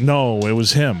father. No, it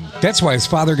was him. That's why his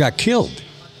father got killed.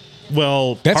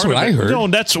 Well, That's part what of I it- heard. No,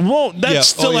 that's Yeah.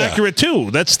 still Oh, yeah. accurate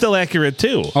too. That's still accurate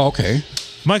too. Oh, okay.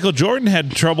 Michael Jordan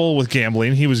had trouble with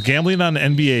gambling. He was gambling on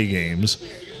NBA games,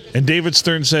 and David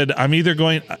Stern said, "I'm either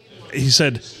going." He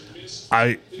said,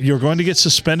 "You're going to get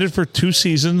suspended for 2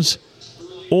 seasons,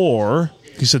 or."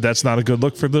 He said that's not a good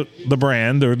look for the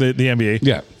brand or the NBA.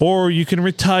 Yeah. Or you can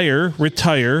retire,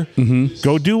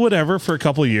 go do whatever for a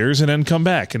couple of years, and then come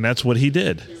back. And that's what he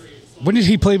did. When did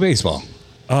he play baseball?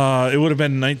 It would have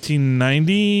been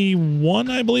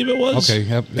 1991, I believe it was. Okay.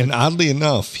 Yep. And oddly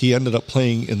enough, he ended up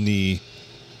playing in the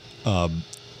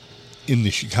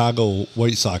Chicago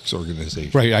White Sox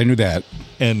organization. Right. I knew that.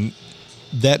 And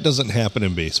that doesn't happen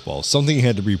in baseball. Something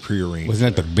had to be prearranged.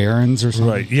 Wasn't that the Barons or something?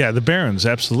 Right. Yeah, the Barons,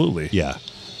 absolutely. Yeah.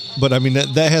 But I mean,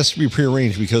 that has to be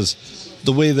prearranged because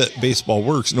the way that baseball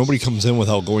works, nobody comes in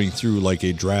without going through like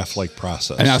a draft-like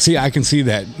process. And now, see, I can see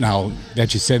that now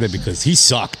that you say that because he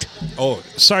sucked. Oh,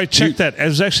 Sorry, check that. It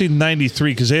was actually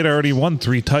 93 because they had already won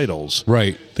 3 titles.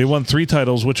 Right. They won 3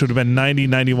 titles, which would have been 90,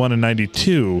 91, and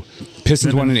 92.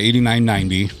 Pistons won in 89,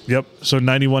 90. Yep. So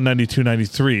 91, 92,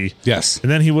 93. Yes. And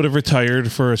then he would have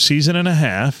retired for a season and a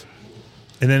half.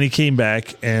 And then he came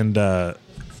back and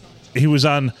he was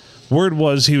on. Word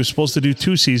was he was supposed to do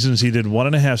 2 seasons. He did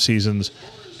 1.5 seasons.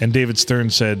 And David Stern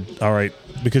said, all right,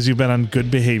 because you've been on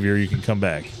good behavior, you can come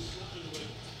back.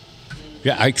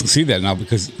 Yeah, I can see that now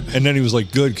because. and then he was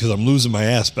like, good, because I'm losing my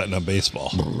ass betting on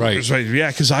baseball. Right. That's right.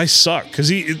 Yeah, because I suck. Because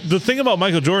the thing about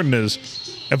Michael Jordan is,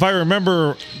 if I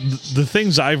remember the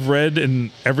things I've read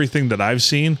and everything that I've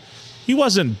seen, he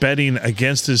wasn't betting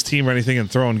against his team or anything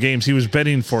and throwing games. He was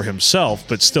betting for himself,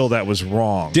 but still that was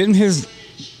wrong. Didn't his.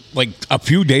 Like a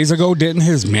few days ago, didn't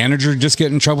his manager just get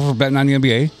in trouble for betting on the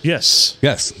NBA? Yes.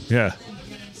 Yes. Yeah.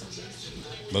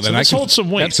 Well, So this holds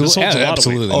some weight. This Absolutely, holds a lot of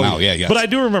absolutely. weight. Now, yeah, yeah. But I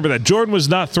do remember that Jordan was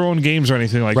not throwing games or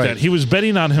anything like Right. that. He was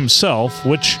betting on himself,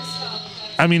 which,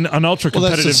 I mean, an ultra Well,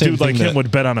 that's the competitive same dude like thing him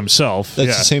would bet on himself. That's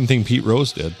yeah. the same thing Pete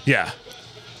Rose did. Yeah.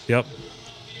 Yep.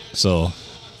 So,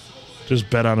 Just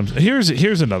bet on him.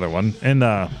 Here's another one, and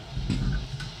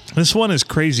this one is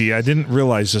crazy. I didn't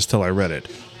realize this till I read it.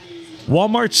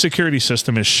 Walmart's security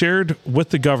system is shared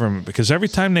with the government because every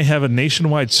time they have a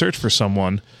nationwide search for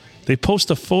someone, they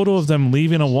post a photo of them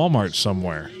leaving a Walmart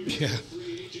somewhere. yeah.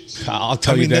 I'll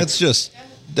tell I you mean, that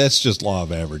that's just law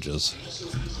of averages.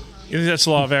 You think that's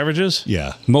the law of averages?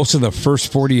 Yeah. most of the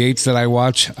first 48s that I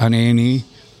watch on A&E,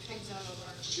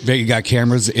 they got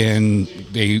cameras and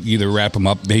they either wrap them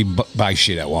up. They buy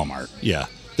shit at Walmart. Yeah.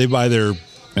 They buy their,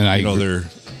 And I their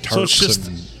tarps So it's just-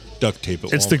 and duct tape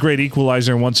at It's the Walmart. great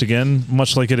equalizer once again,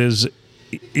 much like it is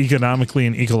economically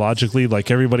and ecologically.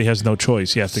 Like everybody has no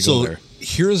choice. You have to go So there.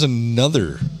 here's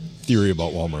another theory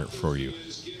about Walmart for you.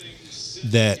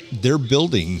 That their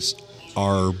buildings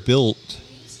are built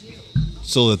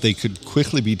so that they could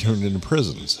quickly be turned into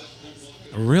prisons.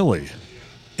 Really?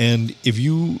 And if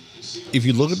you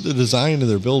look at the design of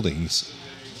their buildings,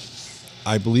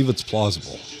 I believe it's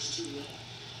plausible.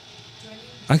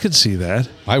 I could see that.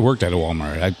 I worked at a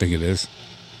Walmart. I think it is.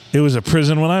 It was a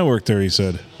prison when I worked there, he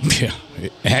said. Yeah.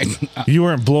 You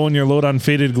weren't blowing your load on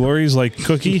Faded Glories like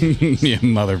Cookie? Yeah,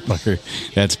 motherfucker.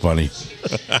 That's funny.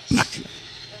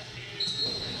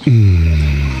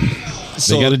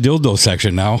 So They got a dildo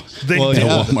section now They, Well, at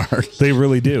yeah. Walmart. they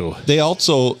really do. they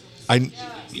also,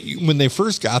 when they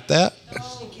first got that,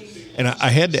 and I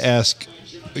had to ask,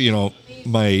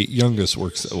 my youngest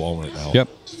works at Walmart now. Yep.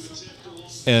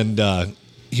 And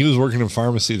he was working in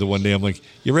pharmacy the one day. I'm like,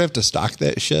 you ever have to stock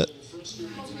that shit?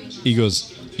 He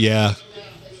goes, yeah.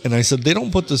 And I said, they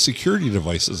don't put the security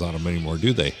devices on them anymore,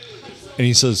 do they? And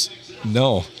he says,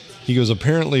 no. He goes,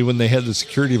 apparently when they had the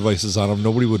security devices on them,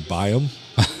 nobody would buy them.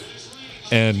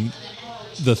 And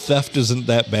the theft isn't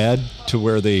that bad to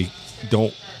where they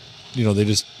don't, they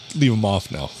just leave them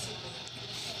off now.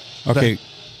 Okay.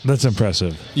 That's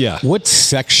impressive. Yeah. What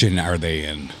section are they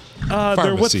in?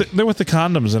 They're with Pharmacy. they're with the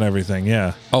condoms and everything.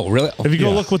 Yeah. Oh, really? If you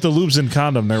go Yeah. look with the lubes and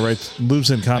condom, they're right. Lubes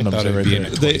and condoms thought are it'd right be in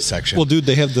there. a toy section. Well, dude,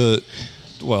 they have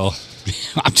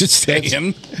I'm just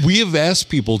saying. We have asked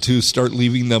people to start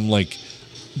leaving them like,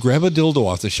 grab a dildo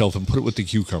off the shelf and put it with the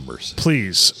cucumbers.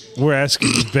 Please, we're asking,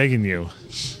 begging you.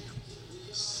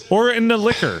 Or in the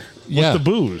liquor with the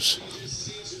booze.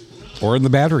 Or in the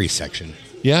battery section.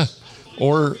 Yeah.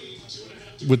 Or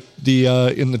with the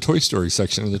in the Toy Story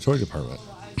section of the toy department.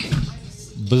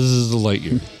 Buzz the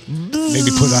Lightyear.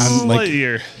 Maybe put on like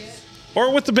Lightyear.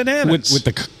 Or with the bananas. with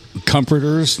the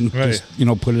comforters and just,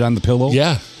 put it on the pillow.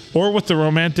 Yeah. Or with the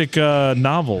romantic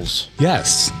novels.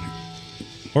 Yes.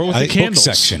 Or with the candles.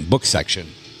 Book section.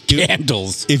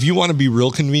 Candles. If you want to be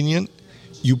real convenient,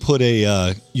 you put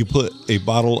a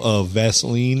bottle of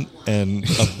Vaseline and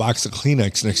a box of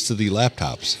Kleenex next to the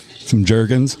laptops. Some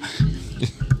Jergens.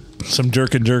 Some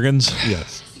Jergens.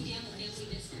 Yes.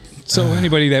 So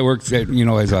anybody that works at,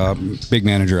 as a big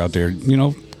manager out there,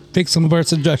 take some of our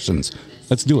suggestions.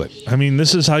 Let's do it. I mean,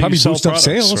 this is how Probably you sell boost up products,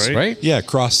 sales, right? Yeah,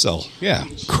 cross sell. Yeah,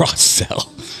 cross sell.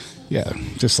 Yeah,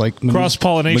 just like Cross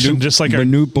pollination, just like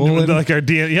Manute Bullen like our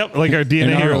DNA. Yep, like our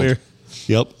DNA Arnold. earlier.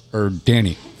 Yep. or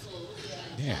Danny.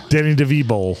 Danny DeVee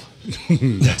Bowl.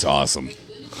 That's awesome.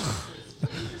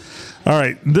 All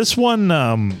right, this one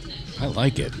I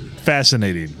like it.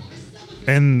 fascinating,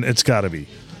 and it's got to be.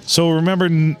 So remember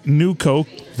New Coke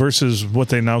versus what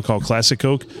they now call Classic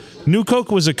Coke? New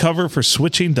Coke was a cover for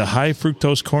switching to high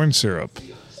fructose corn syrup.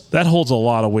 That holds a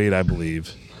lot of weight, I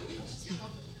believe.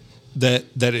 That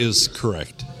is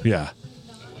correct. Yeah.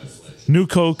 New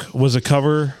Coke was a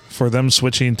cover for them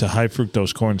switching to high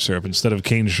fructose corn syrup instead of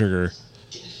cane sugar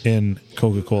in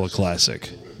Coca-Cola Classic.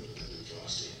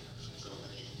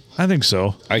 I think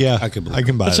so. I can believe I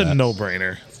can buy That's that. a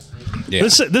no-brainer. Yeah.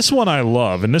 This one I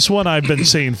love, and this one I've been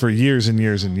saying for years and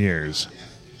years and years.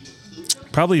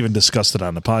 Probably even discussed it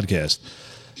on the podcast.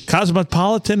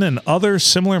 Cosmopolitan and other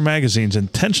similar magazines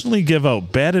intentionally give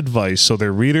out bad advice so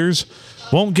their readers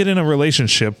won't get in a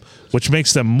relationship, which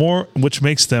makes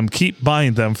them keep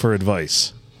buying them for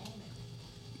advice.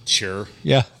 Sure.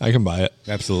 Yeah, I can buy it.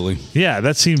 Absolutely. Yeah,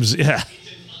 that seems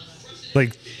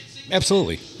like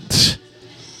Absolutely.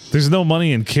 there's no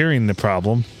money in carrying the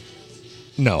problem.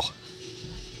 No.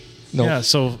 Yeah,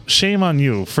 so shame on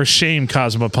you for shame,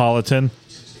 Cosmopolitan.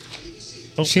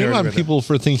 Oh, Shame there on it is. people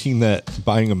for thinking that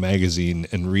buying a magazine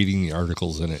and reading the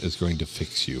articles in it is going to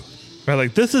fix you. Right,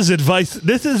 like this is advice.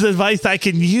 This is advice I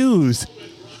can use.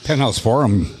 Penthouse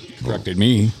Forum corrected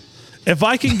me. If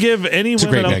I can give any a women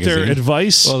great out there magazine.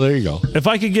 advice, Well, there you go. if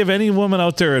I could give any woman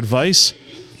out there advice,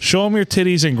 show him your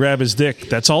titties and grab his dick.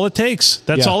 That's all it takes.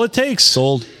 That's Yeah. all it takes.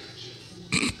 Sold.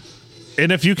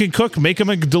 And if you can cook, make him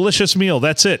a delicious meal.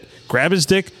 That's it. Grab his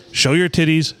dick, show your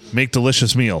titties, make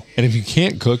delicious meal. And if you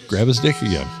can't cook, grab his dick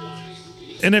again.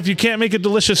 And if you can't make a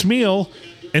delicious meal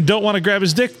and don't want to grab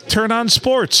his dick, turn on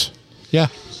sports Yeah.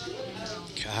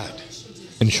 God.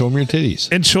 And show him your titties.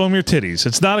 and show him your titties.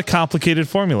 It's not a complicated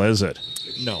formula, is it?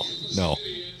 No. No.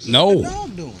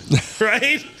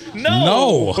 Right?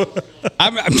 No. No.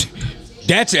 I'm,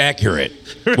 that's accurate.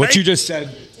 What you just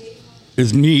said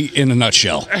is me in a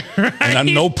nutshell. And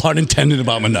I'm no pun intended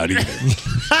about my nut either.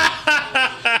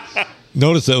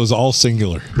 Notice that was all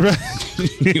singular.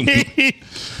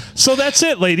 So that's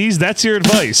it, ladies. That's your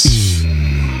advice.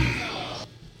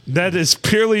 That is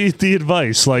purely the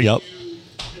advice. Like, Yep.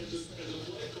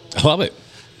 I love it.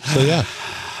 So, yeah.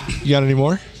 You got any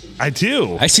more? I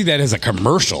do. I see that as a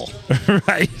commercial.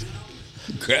 Right?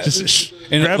 Grab, Just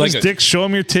and grab like his dick, show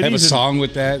him your titties, have a and song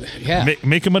with that. Yeah.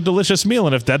 make him a delicious meal.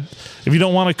 And if you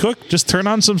don't want to cook, just turn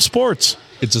on some sports.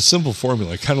 It's a simple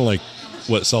formula, kind of like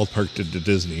what South Park did to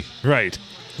Disney. Right.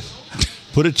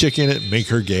 Put a chick in it, make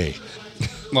her gay.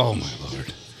 Oh, my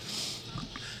Lord.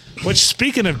 Which,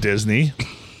 speaking of Disney,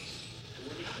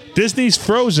 Disney's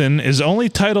Frozen is only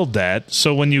titled that,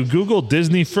 so when you Google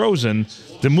Disney Frozen,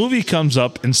 the movie comes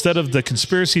up instead of the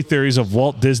conspiracy theories of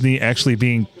Walt Disney actually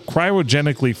being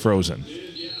cryogenically frozen.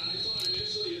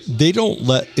 They don't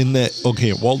let in that. Okay,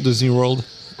 at Walt Disney World,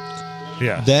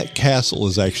 Yeah. that castle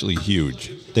is actually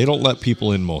huge. They don't let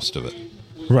people in most of it.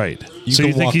 Right. So can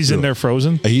you think walk he's in through there it.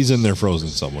 frozen? He's in there frozen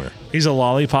somewhere. He's a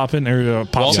lollipop in or a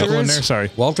popsicle in there? Sorry.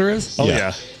 Walter is? Oh, Yeah.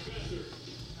 yeah.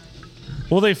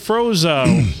 Well, they froze,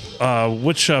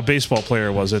 which baseball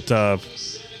player was it?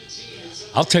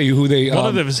 I'll tell you who they...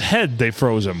 One of his head, they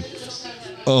froze him.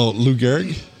 Oh, Lou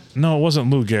Gehrig? No, it wasn't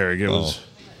Lou Gehrig. It was.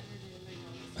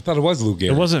 I thought it was Lou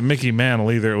Gehrig. It wasn't Mickey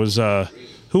Mantle either. It was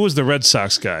who was the Red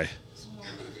Sox guy?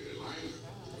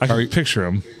 I can picture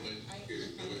him.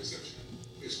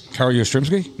 Carl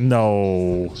Yastrzemski?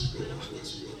 No.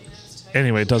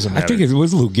 Anyway, it doesn't matter. I think it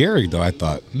was Lou Gehrig, though, I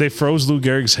thought. They froze Lou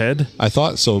Gehrig's head. I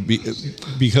thought so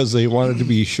because they wanted to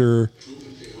be sure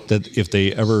that if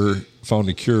they ever found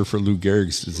a cure for Lou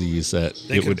Gehrig's disease, that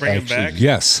They it could would bring him actually back?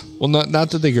 Yes. Well, not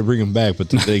that they could bring him back, but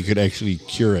that they could actually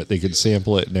cure it. They could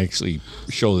sample it and actually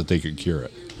show that they could cure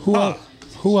it.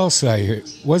 Who else did I hear?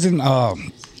 Wasn't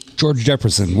George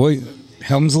Jefferson?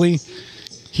 Helmsley?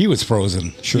 He was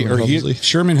frozen.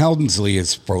 Sherman Helmsley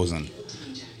is frozen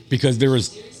because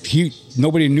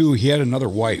nobody knew he had another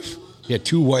wife. He had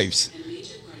 2 wives.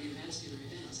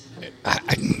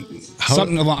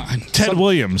 Ted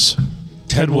Williams.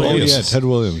 Ted Oh, Williams. yeah, Ted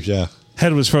Williams, yeah.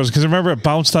 Head was frozen because remember it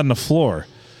bounced on the floor.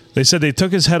 They said they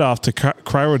took his head off to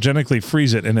cryogenically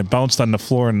freeze it, and it bounced on the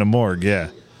floor in the morgue. Yeah.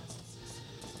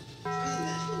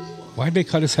 Why'd they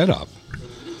cut his head off?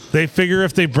 They figure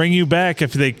if they bring you back,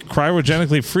 if they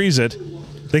cryogenically freeze it,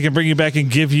 they can bring you back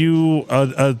and give you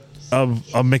a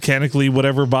mechanically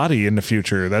whatever body in the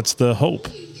future. That's the hope.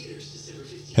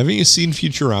 Haven't you seen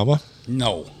Futurama?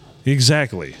 No.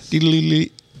 Exactly.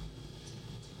 Diddly-lee.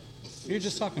 You're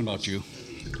just talking about you.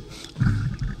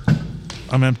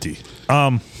 I'm empty.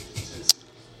 I'm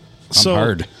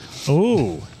hard.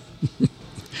 Oh.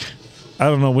 I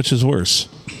don't know which is worse.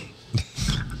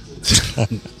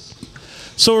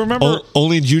 So remember,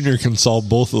 Only Junior can solve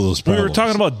both of those problems. we were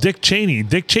talking about Dick Cheney.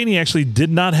 Dick Cheney actually did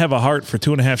not have a heart for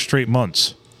 2.5 straight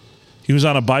months. He was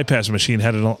on a bypass machine,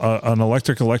 had an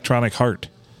electronic heart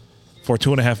for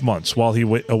 2.5 months while he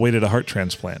awaited a heart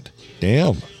transplant.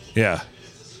 Damn. Yeah.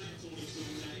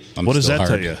 I'm What does still that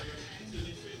hard. tell you?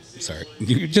 Sorry.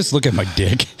 You just look at my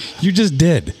dick. You just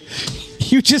did.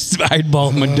 You just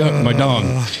eyeballed my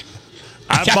dong.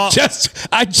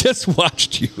 I just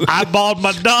watched you. I bought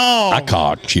my dog. I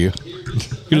caught you.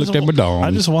 You looked at my dong.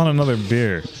 I just want another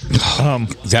beer.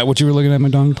 Is that what you were looking at my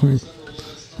dong for? All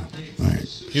right.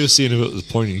 He was seeing if it was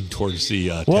pointing towards the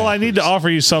Well, I need to tappers. offer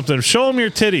you something. Show them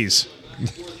your titties.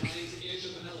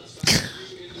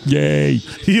 Yay.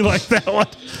 You like that one?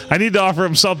 I need to offer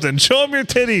him something. Show him your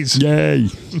titties. Yay.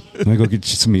 I'm going to go get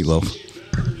you some meatloaf.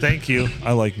 Thank you.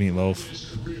 I like meatloaf.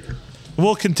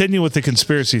 We'll continue with the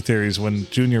conspiracy theories when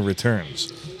Junior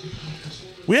returns.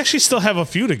 We actually still have a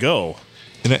few to go.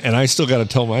 And I still got to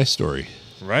tell my story.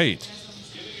 Right.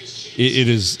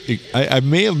 I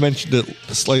may have mentioned it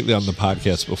slightly on the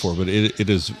podcast before, but it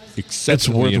is It's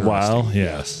exceptionally worthwhile. interesting.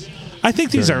 Yes. I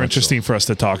think these Very are much interesting for us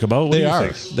to talk about. What do They you are.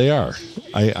 think? They are.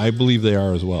 I believe they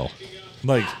are as well.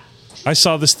 Like, I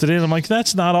saw this today and I'm like,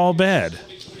 that's not all bad.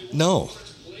 No.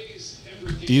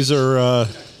 These are,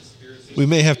 we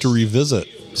may have to revisit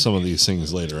some of these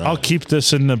things later on. I'll keep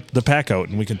this in the pack out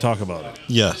and we can talk about it.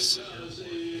 Yes.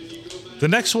 The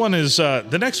next one is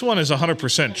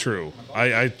 100% true.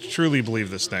 I truly believe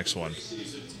this next one.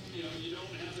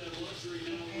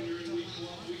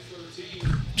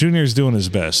 Junior's doing his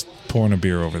best, pouring a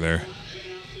beer over there.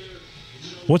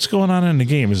 What's going on in the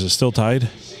game? Is it still tied?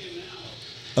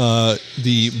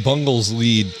 The Bungles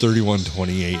lead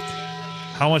 31-28.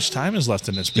 How much time is left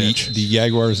in this The bitch?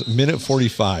 Jaguars, minute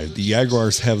 45. The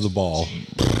Jaguars have the ball.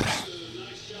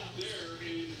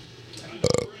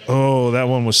 Oh, that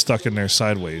one was stuck in there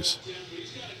sideways.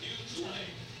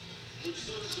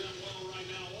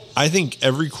 I think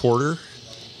every quarter.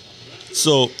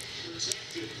 So,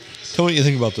 tell me what you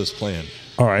think about this plan.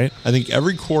 All right. I think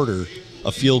every quarter,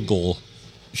 a field goal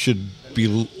should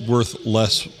be worth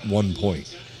less 1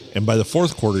 point. And by the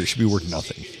fourth quarter, it should be worth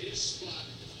nothing.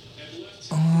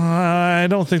 I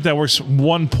don't think that works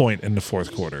 1 point in the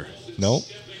fourth quarter. No.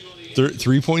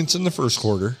 3 points in the first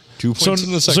quarter, 2 So, points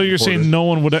in the second so you're quarter. saying no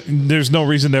one would? There's no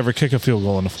reason to ever kick a field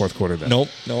goal in the fourth quarter. Then Nope.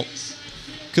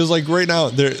 Because like right now,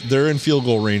 they're in field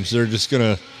goal range. They're just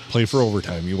gonna play for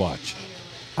overtime. You watch.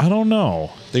 I don't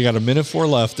know. They got a minute 4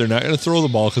 left. They're not gonna throw the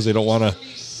ball because they don't want to.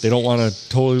 They don't want to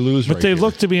totally lose. But right they here.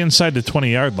 look to be inside the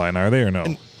 20-yard line, are they or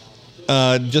no?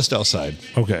 Just outside.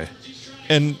 Okay.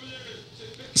 And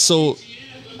so,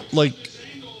 like,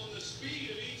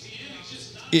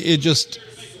 it just.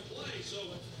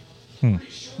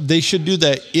 They should do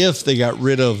that if they got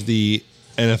rid of the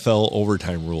NFL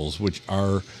overtime rules, which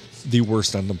are the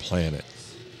worst on the planet.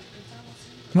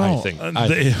 I think.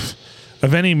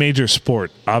 Of any major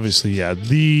sport, obviously, yeah.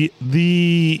 The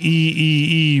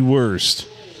worst.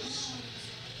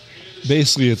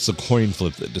 Basically, it's the coin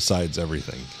flip that decides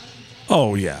everything.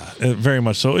 Oh, yeah, very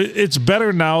much so. It's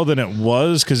better now than it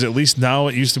was because at least now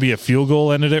it used to be a field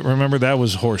goal ended it. Remember, that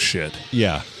was horse shit.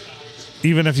 Yeah.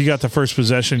 Even if you got the first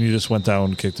possession, you just went down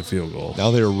and kicked the field goal.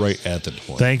 Now they're right at the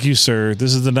 20. Thank you, sir.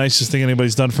 This is the nicest thing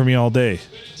anybody's done for me all day.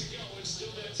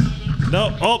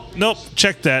 No, oh, nope.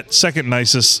 Check that. Second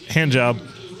nicest. Hand job.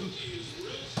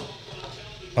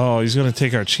 Oh, he's going to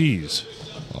take our cheese.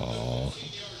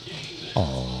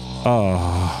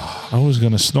 Oh, I was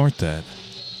going to snort that.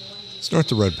 Snort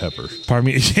the red pepper. Pardon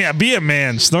me. Yeah, be a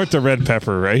man. Snort the red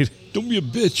pepper, right? Don't be a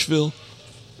bitch, Phil.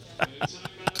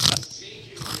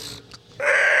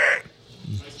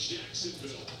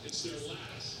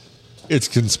 It's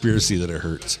conspiracy that it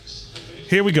hurts.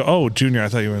 Here we go. Oh, Junior, I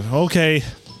thought you were... Okay.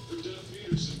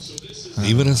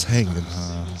 Leaving us hanging.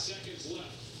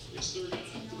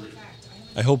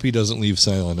 I hope he doesn't leave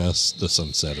Silent S this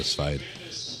unsatisfied.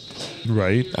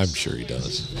 Right. I'm sure he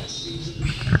does.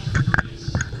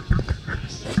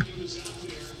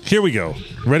 Here we go.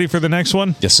 Ready for the next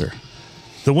one? Yes, sir.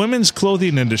 The women's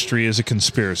clothing industry is a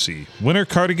conspiracy. Winter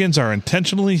cardigans are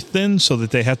intentionally thin so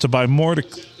that they have to buy more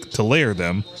to layer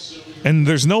them. And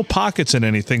there's no pockets in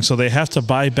anything, so they have to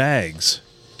buy bags.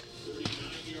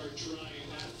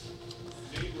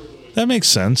 That makes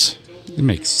sense. It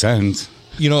makes sense.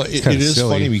 You know, it kinda is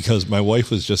silly. funny because my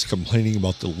wife was just complaining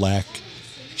about the lack.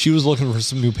 She was looking for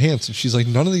some new pants, and she's like,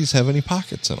 none of these have any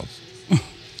pockets in them.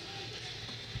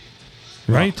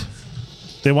 Right?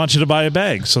 They want you to buy a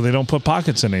bag, so they don't put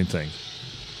pockets in anything.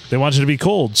 They want you to be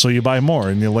cold, so you buy more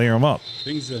and you layer them up.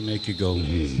 Things that make you go,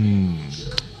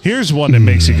 Here's one that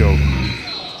makes you go.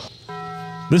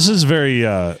 This is very.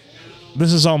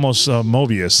 This is almost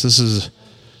Mobius.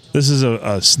 This is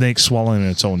a snake swallowing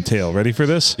its own tail. Ready for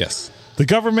this? Yes. The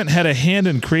government had a hand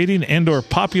in creating and/or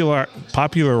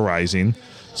popularizing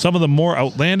some of the more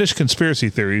outlandish conspiracy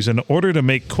theories in order to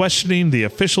make questioning the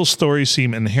official story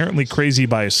seem inherently crazy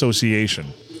by association.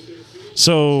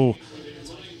 So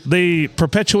they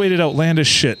perpetuated outlandish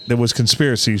shit that was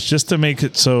conspiracies just to make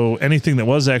it so anything that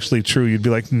was actually true, you'd be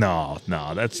like, no,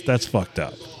 that's fucked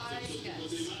up.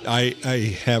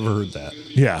 I have heard that.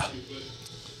 Yeah.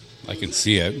 I can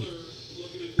see it.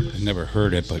 I've never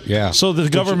heard it, but yeah. So the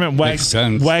government makes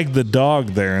sense. wagged the dog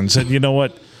there and said, you know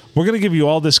what? We're going to give you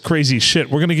all this crazy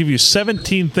shit. We're going to give you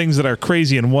 17 things that are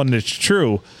crazy and one that's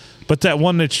true. But that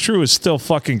one that's true is still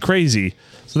fucking crazy.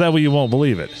 So that way you won't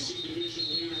believe it.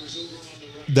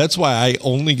 That's why I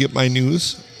only get my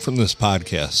news from this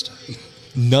podcast.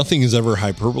 Nothing is ever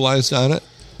hyperbolized on it.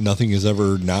 Nothing is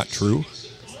ever not true.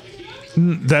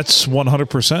 That's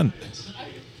 100%.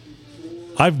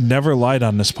 I've never lied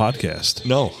on this podcast.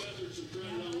 No.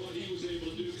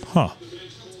 Huh.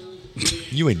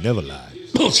 You ain't never lied.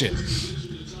 Bullshit.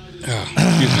 Excuse me.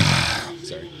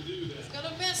 Sorry.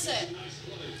 Gonna miss it.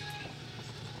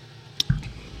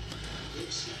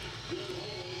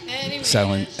 Anyway,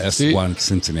 Silent S1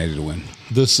 Cincinnati to win.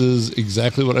 This is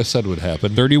exactly what I said would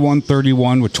happen.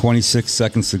 31-31 with 26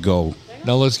 seconds to go.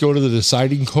 Now let's go to the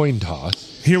deciding coin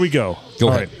toss. Here we go. Go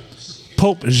All ahead. right.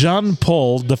 Pope Jean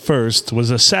Paul I was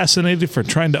assassinated for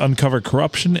trying to uncover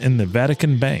corruption in the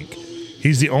Vatican Bank.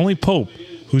 He's the only pope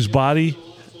whose body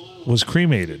was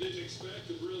cremated.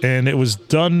 And it was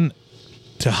done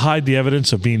to hide the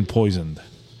evidence of being poisoned.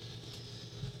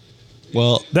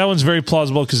 Well, That one's very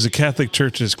plausible because the Catholic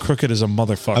Church is crooked as a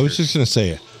motherfucker. I was just going to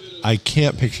say, I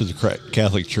can't picture the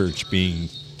Catholic Church being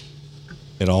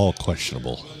at all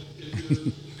questionable.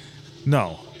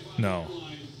 No.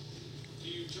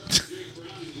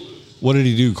 What did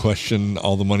he do? Question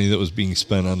all the money that was being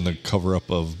spent on the cover-up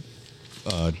of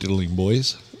Diddling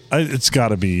Boys? It's got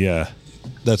to be, yeah.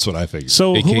 That's what I figured.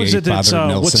 So AKA who is it that's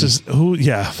Father what's his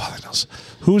Father Nelson.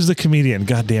 Who's the comedian?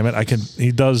 God damn it.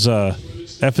 He does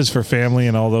F is for Family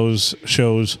and all those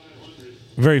shows.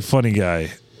 Very funny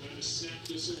guy.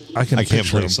 I can't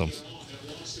place him.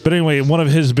 But anyway, one of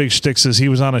his big shticks is he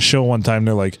was on a show one time.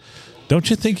 They're like, don't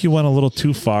you think you went a little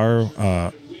too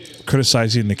far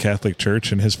criticizing the Catholic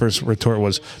Church? And his first retort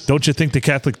was, don't you think the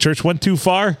Catholic Church went too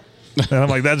far? And I'm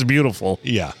like, that's beautiful.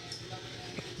 Yeah.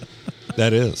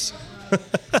 That is.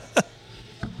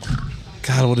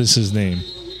 God, what is his name?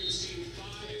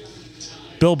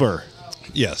 Bill Burr.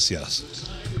 Yes.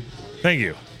 Thank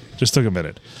you. Just took a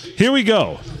minute. Here we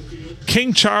go.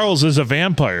 King Charles is a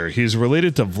vampire. He's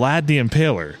related to Vlad the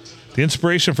Impaler, the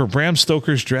inspiration for Bram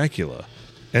Stoker's Dracula.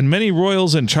 And many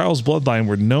royals in Charles' bloodline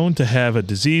were known to have a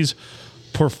disease,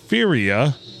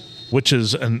 porphyria, which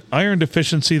is an iron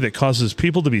deficiency that causes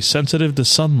people to be sensitive to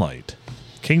sunlight.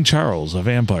 King Charles, a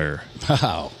vampire.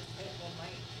 Wow.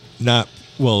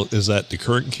 Is that the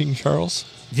current King Charles?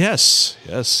 Yes.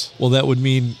 Well, that would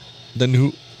mean then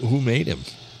who made him?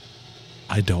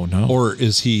 I don't know. Or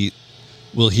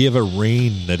will he have a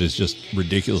reign that is just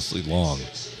ridiculously long?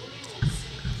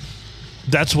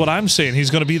 That's what I'm saying.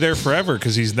 He's going to be there forever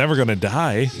because he's never going to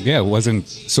die. Yeah, it wasn't.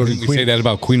 So did Didn't we Queen- say that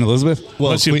about Queen Elizabeth? Well,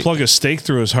 Unless you plug a stake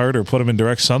through his heart or put him in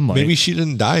direct sunlight. maybe she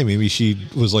didn't die. Maybe she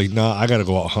was like, nah, I got to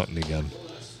go out hunting again.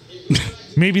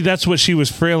 Maybe that's what she was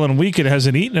frail and weak and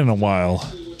hasn't eaten in a while.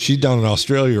 She's down in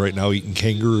Australia right now eating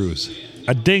kangaroos.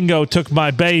 A dingo took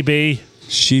my baby.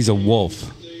 She's a wolf.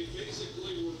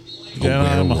 And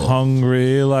I'm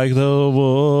hungry like the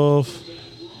wolf.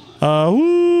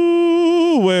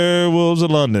 Werewolves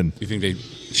in London. You think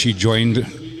she joined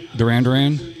Duran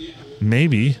Duran?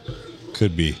 Maybe.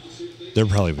 Could be. They're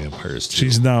probably vampires too.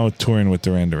 She's now touring with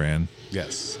Duran Duran.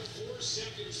 Yes.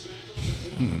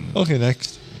 Okay,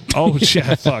 next. Oh, shit,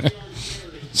 fuck.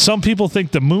 Some people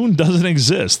think the moon doesn't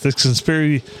exist. This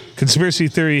conspiracy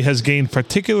theory has gained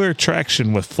particular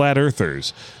traction with flat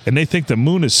earthers, and they think the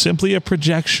moon is simply a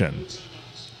projection.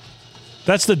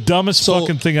 That's the dumbest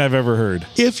fucking thing I've ever heard.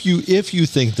 If you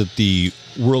think that the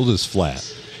world is flat,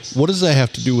 what does that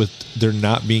have to do with there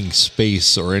not being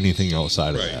space or anything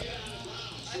outside of that?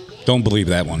 Don't believe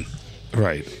that one.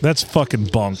 Right. That's fucking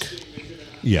bunk.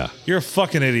 Yeah, You're a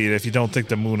fucking idiot if you don't think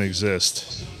the moon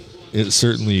exists. it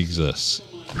certainly exists.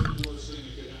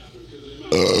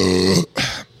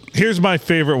 Here's my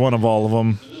favorite one of all of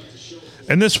them.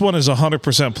 And this one is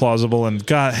 100% plausible, and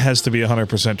God has to be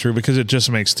 100% true because it just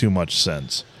makes too much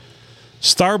sense.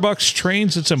 Starbucks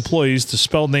trains its employees to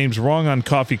spell names wrong on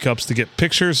coffee cups to get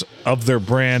pictures of their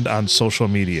brand on social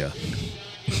media.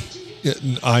 Yeah,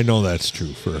 I know that's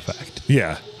true for a fact.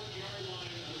 Yeah.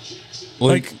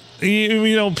 Like,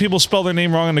 you know, people spell their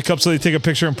name wrong on the cup, so they take a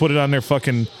picture and put it on their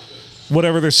fucking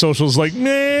whatever their socials. Like,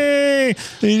 nay,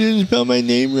 They didn't spell my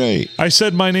name right. I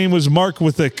said my name was Mark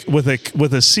with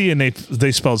a C, and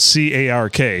they spelled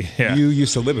CARK. Yeah, You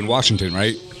used to live in Washington,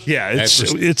 right? yeah,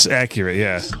 it's accurate.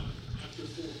 Yeah,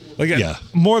 like Yeah.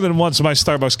 more than once, my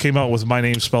Starbucks came out with my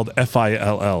name spelled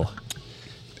FILL,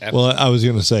 Well, I was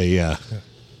gonna say, yeah.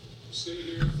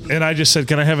 and I just said,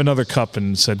 "Can I have another cup?"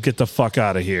 And said, "Get the fuck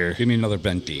out of here! Give me another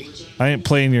venti. I ain't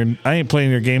playing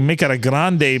your game. Make it a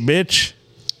grande, bitch."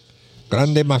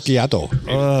 Grande macchiato.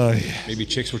 Maybe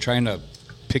chicks were trying to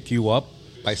pick you up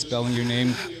by spelling your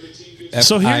name.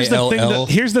 So here's the thing. FILL.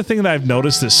 Here's the thing that I've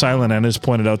noticed that Silent N has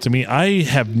pointed out to me. I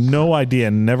have no idea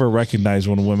and never recognize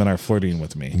when women are flirting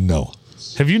with me. No.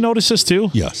 Have you noticed this too?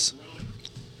 Yes,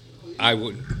 I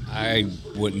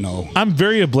wouldn't know. I'm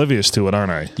very oblivious to it,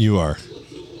 aren't I? you are.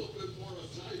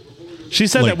 She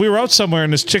said Like- that we were out somewhere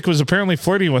and this chick was apparently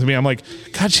flirting with me. I'm like,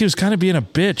 God, she was kind of being a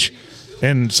bitch.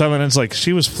 And Silent N's like,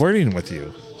 she was flirting with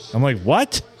you. I'm like,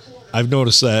 what? I've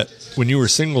noticed that when you were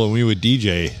single and we would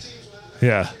DJ,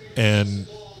 Yeah. and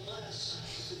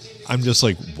I'm just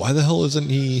like, why the hell isn't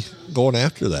he going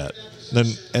after that? Then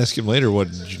ask him later,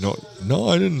 what did you know? No,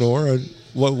 I didn't know her.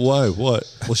 What? Why? What?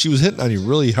 Well, she was hitting on you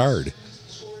really hard.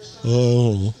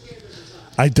 Oh,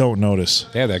 I don't notice.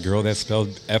 Yeah, that girl that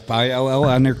spelled FILL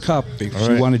on their cup. She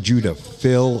right. wanted you to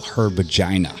fill her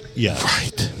vagina yeah.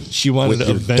 Right. She wanted with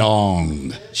a your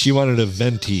dong. She wanted a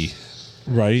venti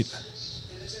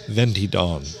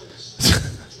dong.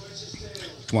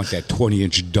 You want that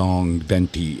 20-inch dong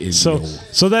venti in So, your...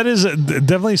 so that is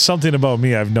definitely something about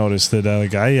me I've noticed that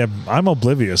like I'm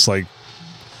oblivious. Like,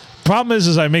 problem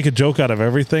is I make a joke out of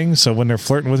everything. So when they're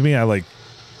flirting with me, I like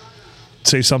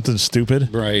say something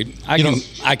stupid. Right. know-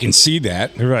 I can see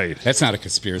that. Right. That's not a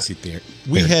conspiracy theory.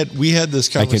 We had this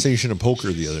conversation of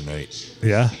poker the other night,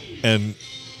 Yeah. and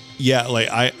yeah, like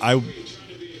I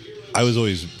was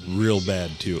always real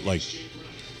bad too, like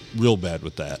real bad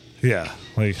with that. Yeah.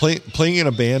 Like, Playing in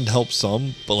a band helps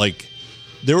some, but like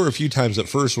there were a few times at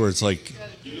first where it's like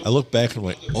I look back and I'm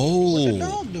like,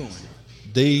 oh,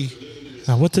 they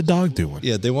what's the dog doing?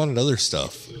 yeah, they wanted other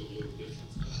stuff,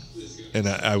 and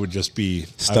I would just be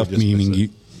Stuff meaning you...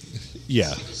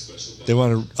 yeah, they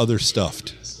wanted other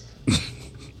stuffed.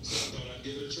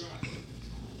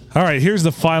 All right, here's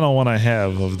the final one I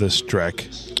have of this Drek.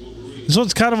 This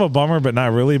one's kind of a bummer, but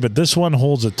not really. But this one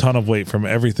holds a ton of weight from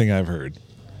everything I've heard.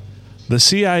 The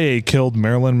CIA killed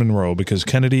Marilyn Monroe because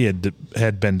Kennedy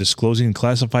had been disclosing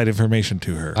classified information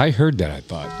to her. I heard that, I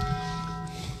thought.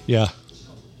 Yeah,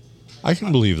 I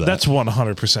can believe that. That's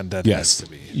 100% dead. Yes. To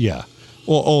be. yeah.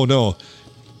 Well, oh no,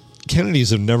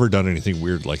 Kennedys have never done anything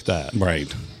weird like that.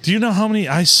 Right. Do you know how many?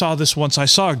 I saw this once. I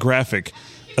saw a graphic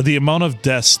of the amount of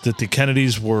deaths that the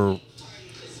Kennedys were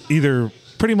either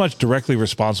pretty much directly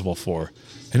responsible for,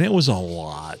 and it was a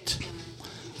lot.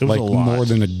 It was Like a lot. more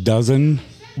than a dozen?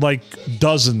 like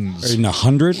dozens. In the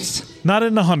hundreds? Not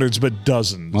in the hundreds, but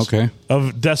dozens. Okay.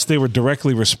 Of deaths they were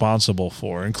directly responsible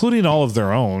for, including all of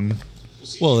their own.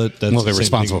 Well, that's Well, the they're same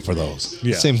responsible thing. for those.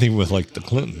 Yeah. Same thing with like the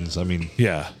Clintons. I mean,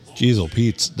 Yeah. geez, oh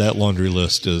Pete's, that laundry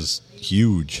list is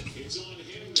huge.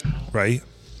 Right?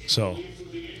 So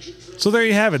there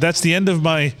you have it. That's the end of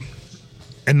my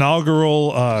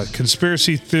inaugural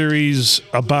conspiracy theories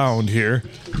abound here.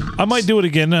 I might do it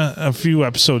again a few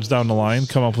episodes down the line,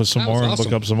 come up with some That was more and awesome.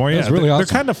 look up some more. That Yeah, was really they're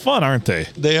awesome. kind of fun, aren't they?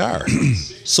 They are.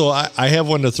 So I have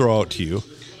one to throw out to you.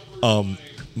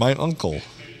 My uncle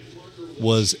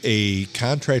was a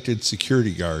contracted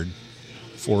security guard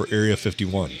for Area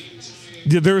 51.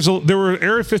 Yeah, there were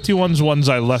Area 51's ones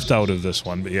I left out of this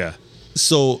one, but yeah.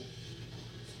 So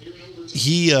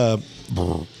he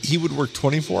would work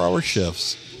 24-hour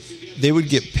shifts. They would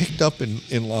get picked up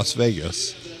in Las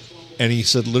Vegas. And he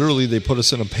said literally they put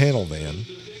us in a panel van.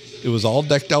 It was all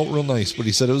decked out real nice, but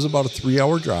he said it was about a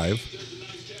 3-hour drive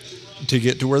to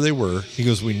get to where they were. He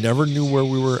goes, we never knew where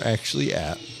we were actually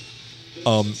at.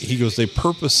 He goes, they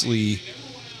purposely...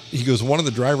 He goes, one of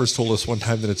the drivers told us one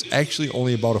time that it's actually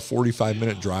only about a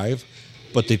 45-minute drive,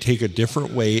 but they take a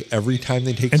different way every time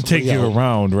they take somebody you out,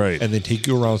 around, right? and they take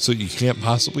you around so you can't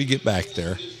possibly get back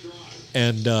there.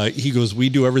 And he goes, we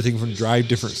do everything from drive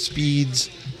different speeds,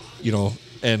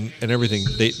 and everything.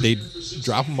 They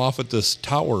drop them off at this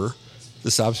tower,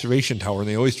 this observation tower, and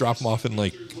they always drop them off in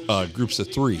like groups of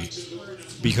 3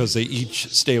 because they each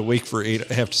have to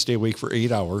stay awake for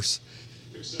 8 hours,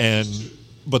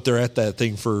 but they're at that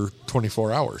thing for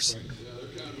 24 hours.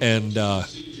 And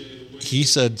he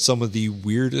said some of the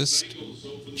weirdest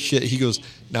shit. He goes,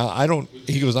 I'm not going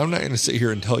to sit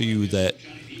here and tell you that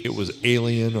it was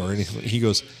alien or anything. He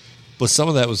goes, but some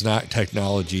of that was not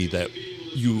technology that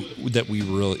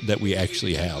we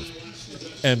actually have.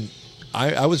 And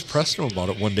I was pressing him about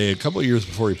it one day, a couple of years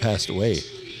before he passed away,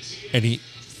 and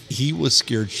he was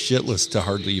scared shitless to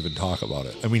hardly even talk about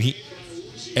it. I mean,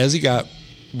 as he got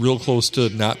real close to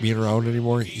not being around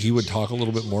anymore, he would talk a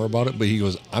little bit more about it, but he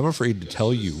goes, I'm afraid to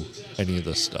tell you any of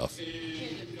this stuff.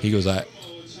 He goes,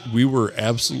 we were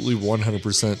absolutely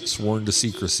 100% sworn to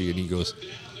secrecy, and he goes,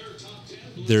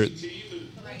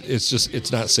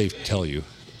 it's not safe to tell you.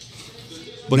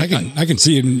 But I can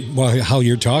see it how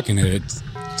you're talking it.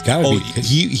 It's got to be.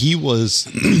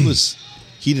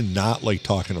 He did not like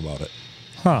talking about it.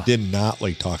 Huh. Did not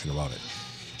like talking about it.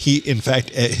 In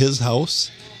fact, at his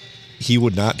house, he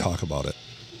would not talk about it.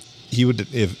 He would,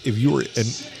 if you were,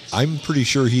 and I'm pretty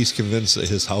sure he's convinced that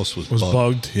his house was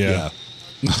bugged. Yeah.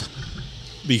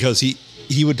 Because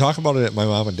he would talk about it at my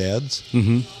mom and dad's,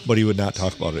 but he would not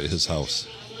talk about it at his house.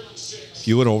 If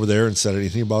you went over there and said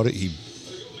anything about it, he'd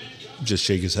just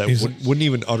shake his head. Wouldn't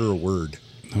even utter a word.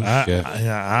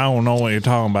 I don't know what you're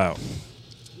talking about.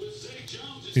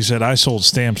 He said, I sold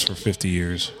stamps for 50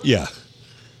 years. Yeah.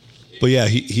 But yeah,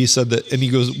 he said that, and he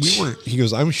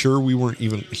goes, I'm sure we weren't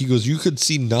even, he goes, you could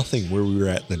see nothing where we were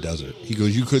at in the desert. He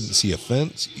goes, you couldn't see a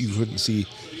fence. You couldn't see,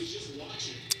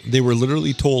 they were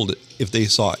literally told if they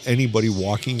saw anybody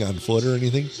walking on foot or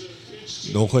anything,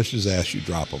 no questions asked, you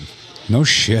drop them. No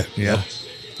shit. Yeah.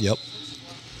 Yep.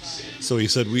 So he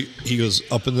said, he goes,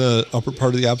 up in the upper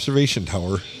part of the observation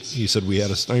tower, he said we had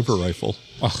a sniper rifle.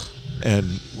 Ugh.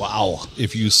 And wow,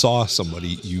 if you saw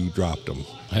somebody, you dropped them.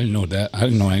 I didn't know that. I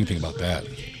didn't know anything about that.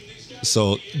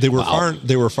 So they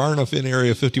were far enough in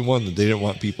Area 51 that they didn't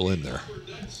want people in there.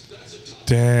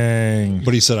 Dang.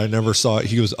 But he said, I never saw it.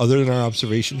 He goes, other than our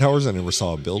observation towers, I never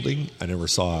saw a building. I never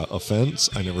saw a fence.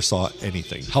 I never saw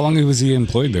anything. How long was he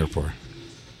employed there for?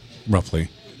 Roughly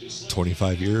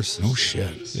 25 years. No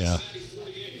shit. Yeah.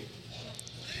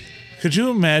 Could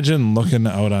you imagine looking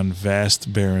out on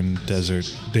vast, barren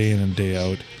desert day in and day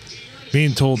out,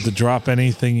 being told to drop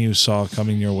anything you saw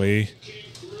coming your way?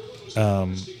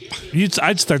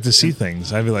 I'd start to see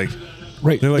things. I'd be like,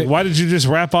 right. They're like, why did you just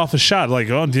wrap off a shot?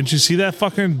 Like, oh, didn't you see that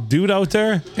fucking dude out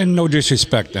there? And no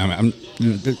disrespect. I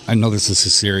know this is a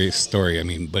serious story. I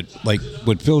mean, but like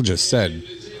what Phil just said,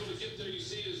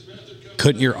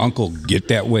 couldn't your uncle get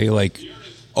that way? Like,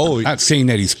 not saying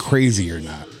that he's crazy or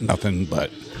nothing, but.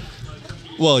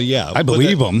 Well, yeah. I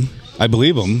believe him.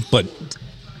 But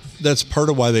that's part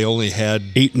of why they only had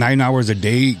 8-9 hours a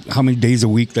day. How many days a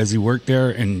week does he work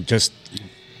there? And just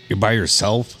you're by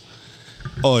yourself.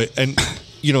 Oh, and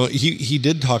he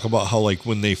did talk about how like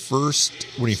when he first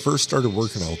started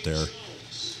working out there,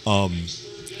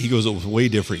 he goes, it was way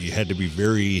different. You had to be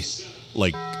very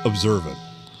like observant.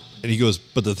 And he goes,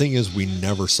 but the thing is, we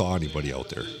never saw anybody out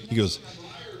there. He goes,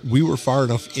 we were far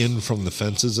enough in from the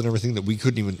fences and everything that we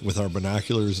couldn't even, with our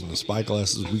binoculars and the spy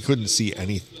glasses, we couldn't see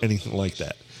anything like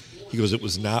that. He goes, it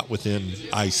was not within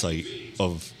eyesight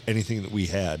of anything that we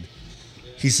had.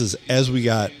 He says, as we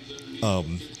got, he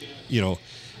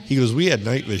goes, we had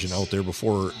night vision out there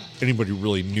before anybody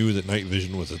really knew that night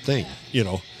vision was a thing,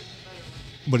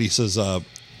 But he says,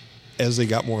 as they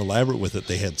got more elaborate with it,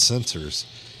 they had sensors.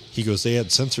 He goes, they had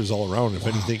sensors all around. If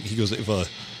anything, he goes, if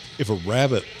a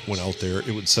rabbit went out there,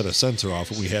 it would set a sensor off,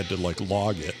 and we had to like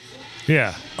log it.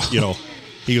 Yeah.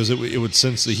 He goes, it would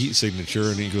sense the heat signature,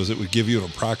 and he goes, it would give you an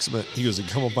approximate. He goes, it'd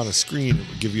come up on a screen, it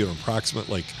would give you an approximate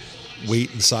like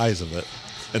weight and size of it,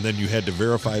 and then you had to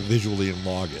verify visually and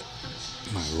log it.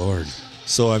 My Lord.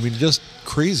 So, I mean, just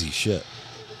crazy shit.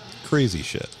 Crazy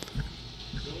shit.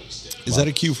 Is that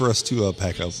a cue for us to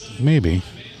pack up? Maybe.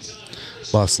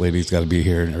 Boss lady's got to be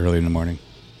here early in the morning.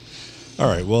 All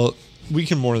right. Well, we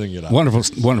can more than get out.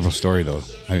 Wonderful story, though.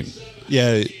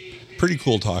 Yeah, pretty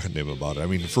cool talking to him about it. I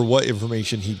mean, for what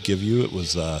information he'd give you, it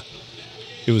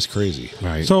was crazy.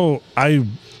 Right. So I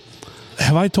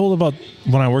told about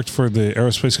when I worked for the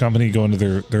aerospace company going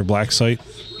to their black site.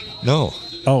 No.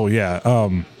 Oh yeah.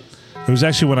 It was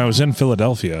actually when I was in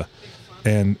Philadelphia,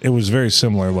 and it was very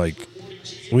similar. Like,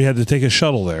 we had to take a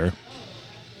shuttle there,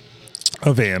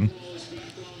 a van.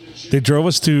 They drove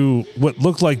us to what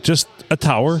looked like just a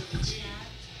tower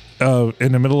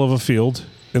in the middle of a field.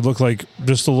 It looked like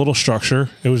just a little structure.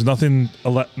 It was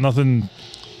nothing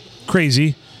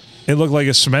crazy. It looked like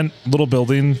a cement little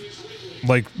building,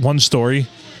 like one story,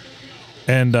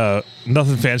 and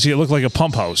nothing fancy. It looked like a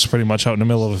pump house, pretty much out in the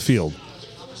middle of a field.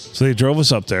 So they drove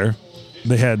us up there.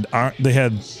 They had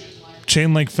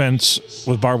chain link fence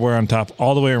with barbed wire on top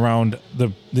all the way around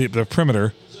the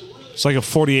perimeter. It's like a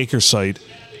 40-acre site,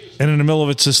 and in the middle of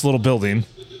it's this little building.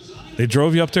 They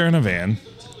drove you up there in a van.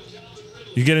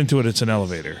 You get into it, it's an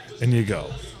elevator, and you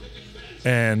go.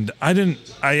 And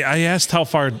I asked how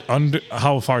far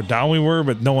down we were,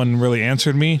 but no one really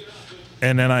answered me.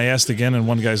 And then I asked again, and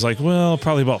one guy's like, well,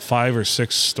 probably about 5 or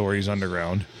 6 stories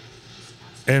underground.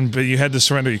 But you had to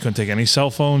surrender. You couldn't take any cell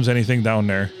phones, anything down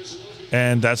there.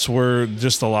 And that's where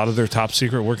just a lot of their top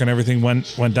secret work and everything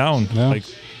went down. Yeah. Like,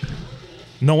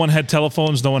 no one had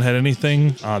telephones, no one had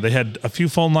anything. They had a few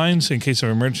phone lines in case of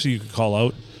emergency you could call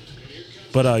out.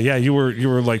 But yeah, you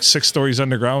were like 6 stories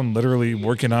underground, literally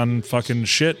working on fucking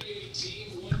shit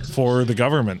for the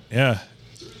government. Yeah.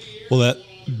 Well,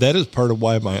 that is part of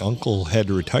why my uncle had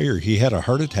to retire. He had a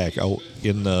heart attack out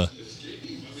in the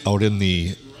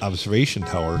observation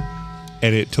tower,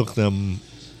 and it took them,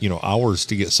 hours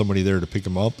to get somebody there to pick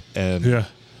him up and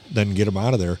then get him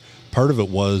out of there. Part of it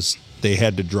was they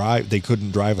had to drive. They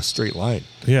couldn't drive a straight line.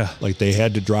 Yeah. Like they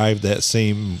had to drive that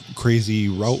same crazy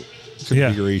route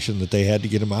configuration that they had to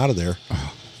get him out of there.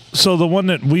 So the one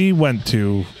that we went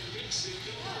to,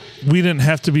 we didn't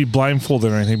have to be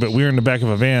blindfolded or anything, but we were in the back of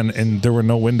a van and there were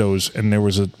no windows and there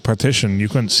was a partition you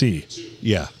couldn't see.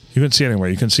 Yeah. You couldn't see anywhere.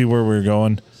 You can see where we were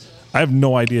going. I have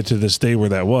no idea to this day where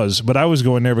that was, but I was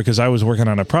going there because I was working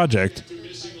on a project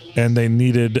and they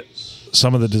needed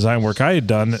some of the design work I had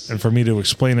done and for me to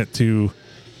explain it to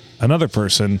another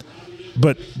person.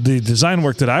 But the design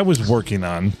work that I was working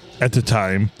on at the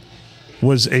time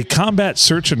was a combat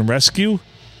search and rescue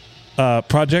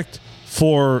project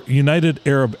for United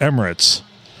Arab Emirates.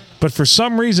 But for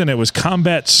some reason, it was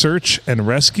combat search and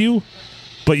rescue,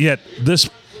 but yet this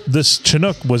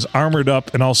Chinook was armored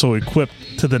up and also equipped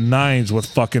to the nines with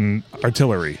fucking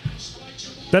artillery.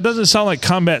 That doesn't sound like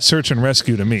combat search and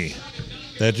rescue to me.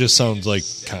 That just sounds like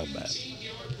combat.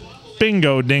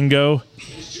 Bingo, dingo.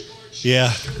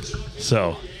 Yeah.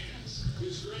 So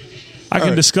I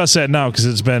can discuss that now because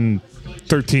it's been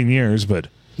 13 years, but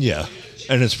yeah,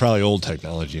 and it's probably old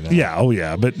technology now. Yeah, oh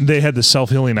yeah, but they had the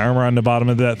self-healing armor on the bottom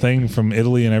of that thing from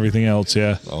Italy and everything else,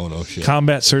 yeah. Oh, no shit.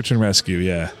 Combat search and rescue,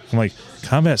 yeah. I'm like,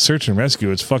 combat search and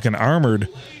rescue, it's fucking armored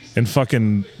and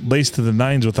fucking laced to the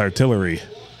nines with artillery.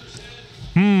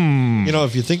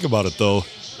 If you think about it, though,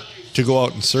 to go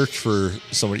out and search for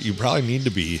somebody, you probably need to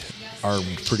be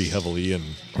armed pretty heavily. And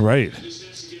right.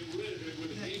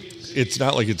 It's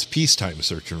not like it's peacetime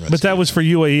search and rescue. But that was for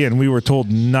UAE, and we were told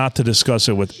not to discuss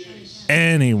it with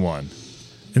anyone.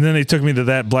 And then they took me to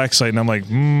that black site, and I'm like,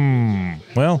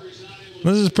 well,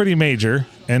 this is pretty major.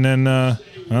 And then, I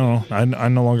don't know, I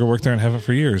no longer work there and haven't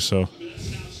for years, so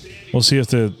we'll see if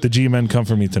the G-men come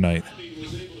for me tonight.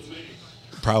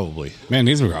 Probably. Man,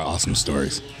 these were awesome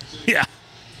stories. Yeah.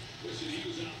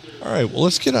 All right, well,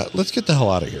 let's get the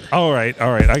hell out of here. All right.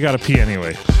 I got to pee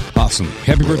anyway. Awesome.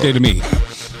 Happy birthday to me.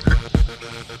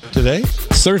 Today?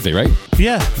 It's Thursday, right?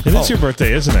 Yeah, it is your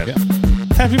birthday, isn't it?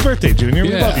 Yeah. Happy birthday, Junior.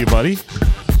 We Yeah. love you, buddy.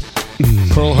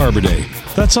 Pearl Harbor Day.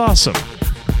 That's awesome.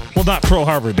 Well, not Pearl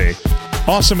Harbor Day.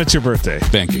 Awesome, it's your birthday.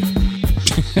 Thank you.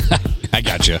 I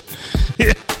gotcha.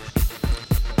 Yeah.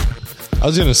 I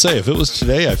was going to say, if it was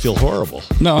today, I feel horrible.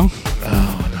 No.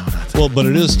 Well, but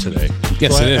it is today.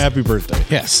 Yes, So it is. Happy birthday.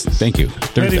 Yes. Thank you.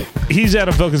 Thursday. Anyway, he's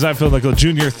Adam Filkins. I'm Phil Nickel.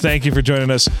 Junior, thank you for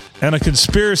joining us. And a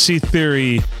conspiracy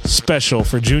theory special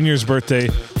for Junior's birthday.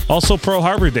 Also Pearl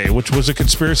Harbor Day, which was a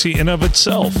conspiracy in of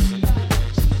itself.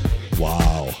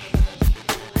 Wow.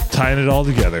 Tying it all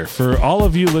together. For all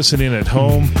of you listening at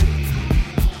home,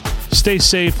 stay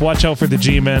safe, watch out for the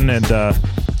G-men, and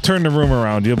turn the room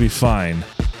around. You'll be fine.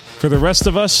 For the rest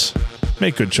of us,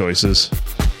 make good choices.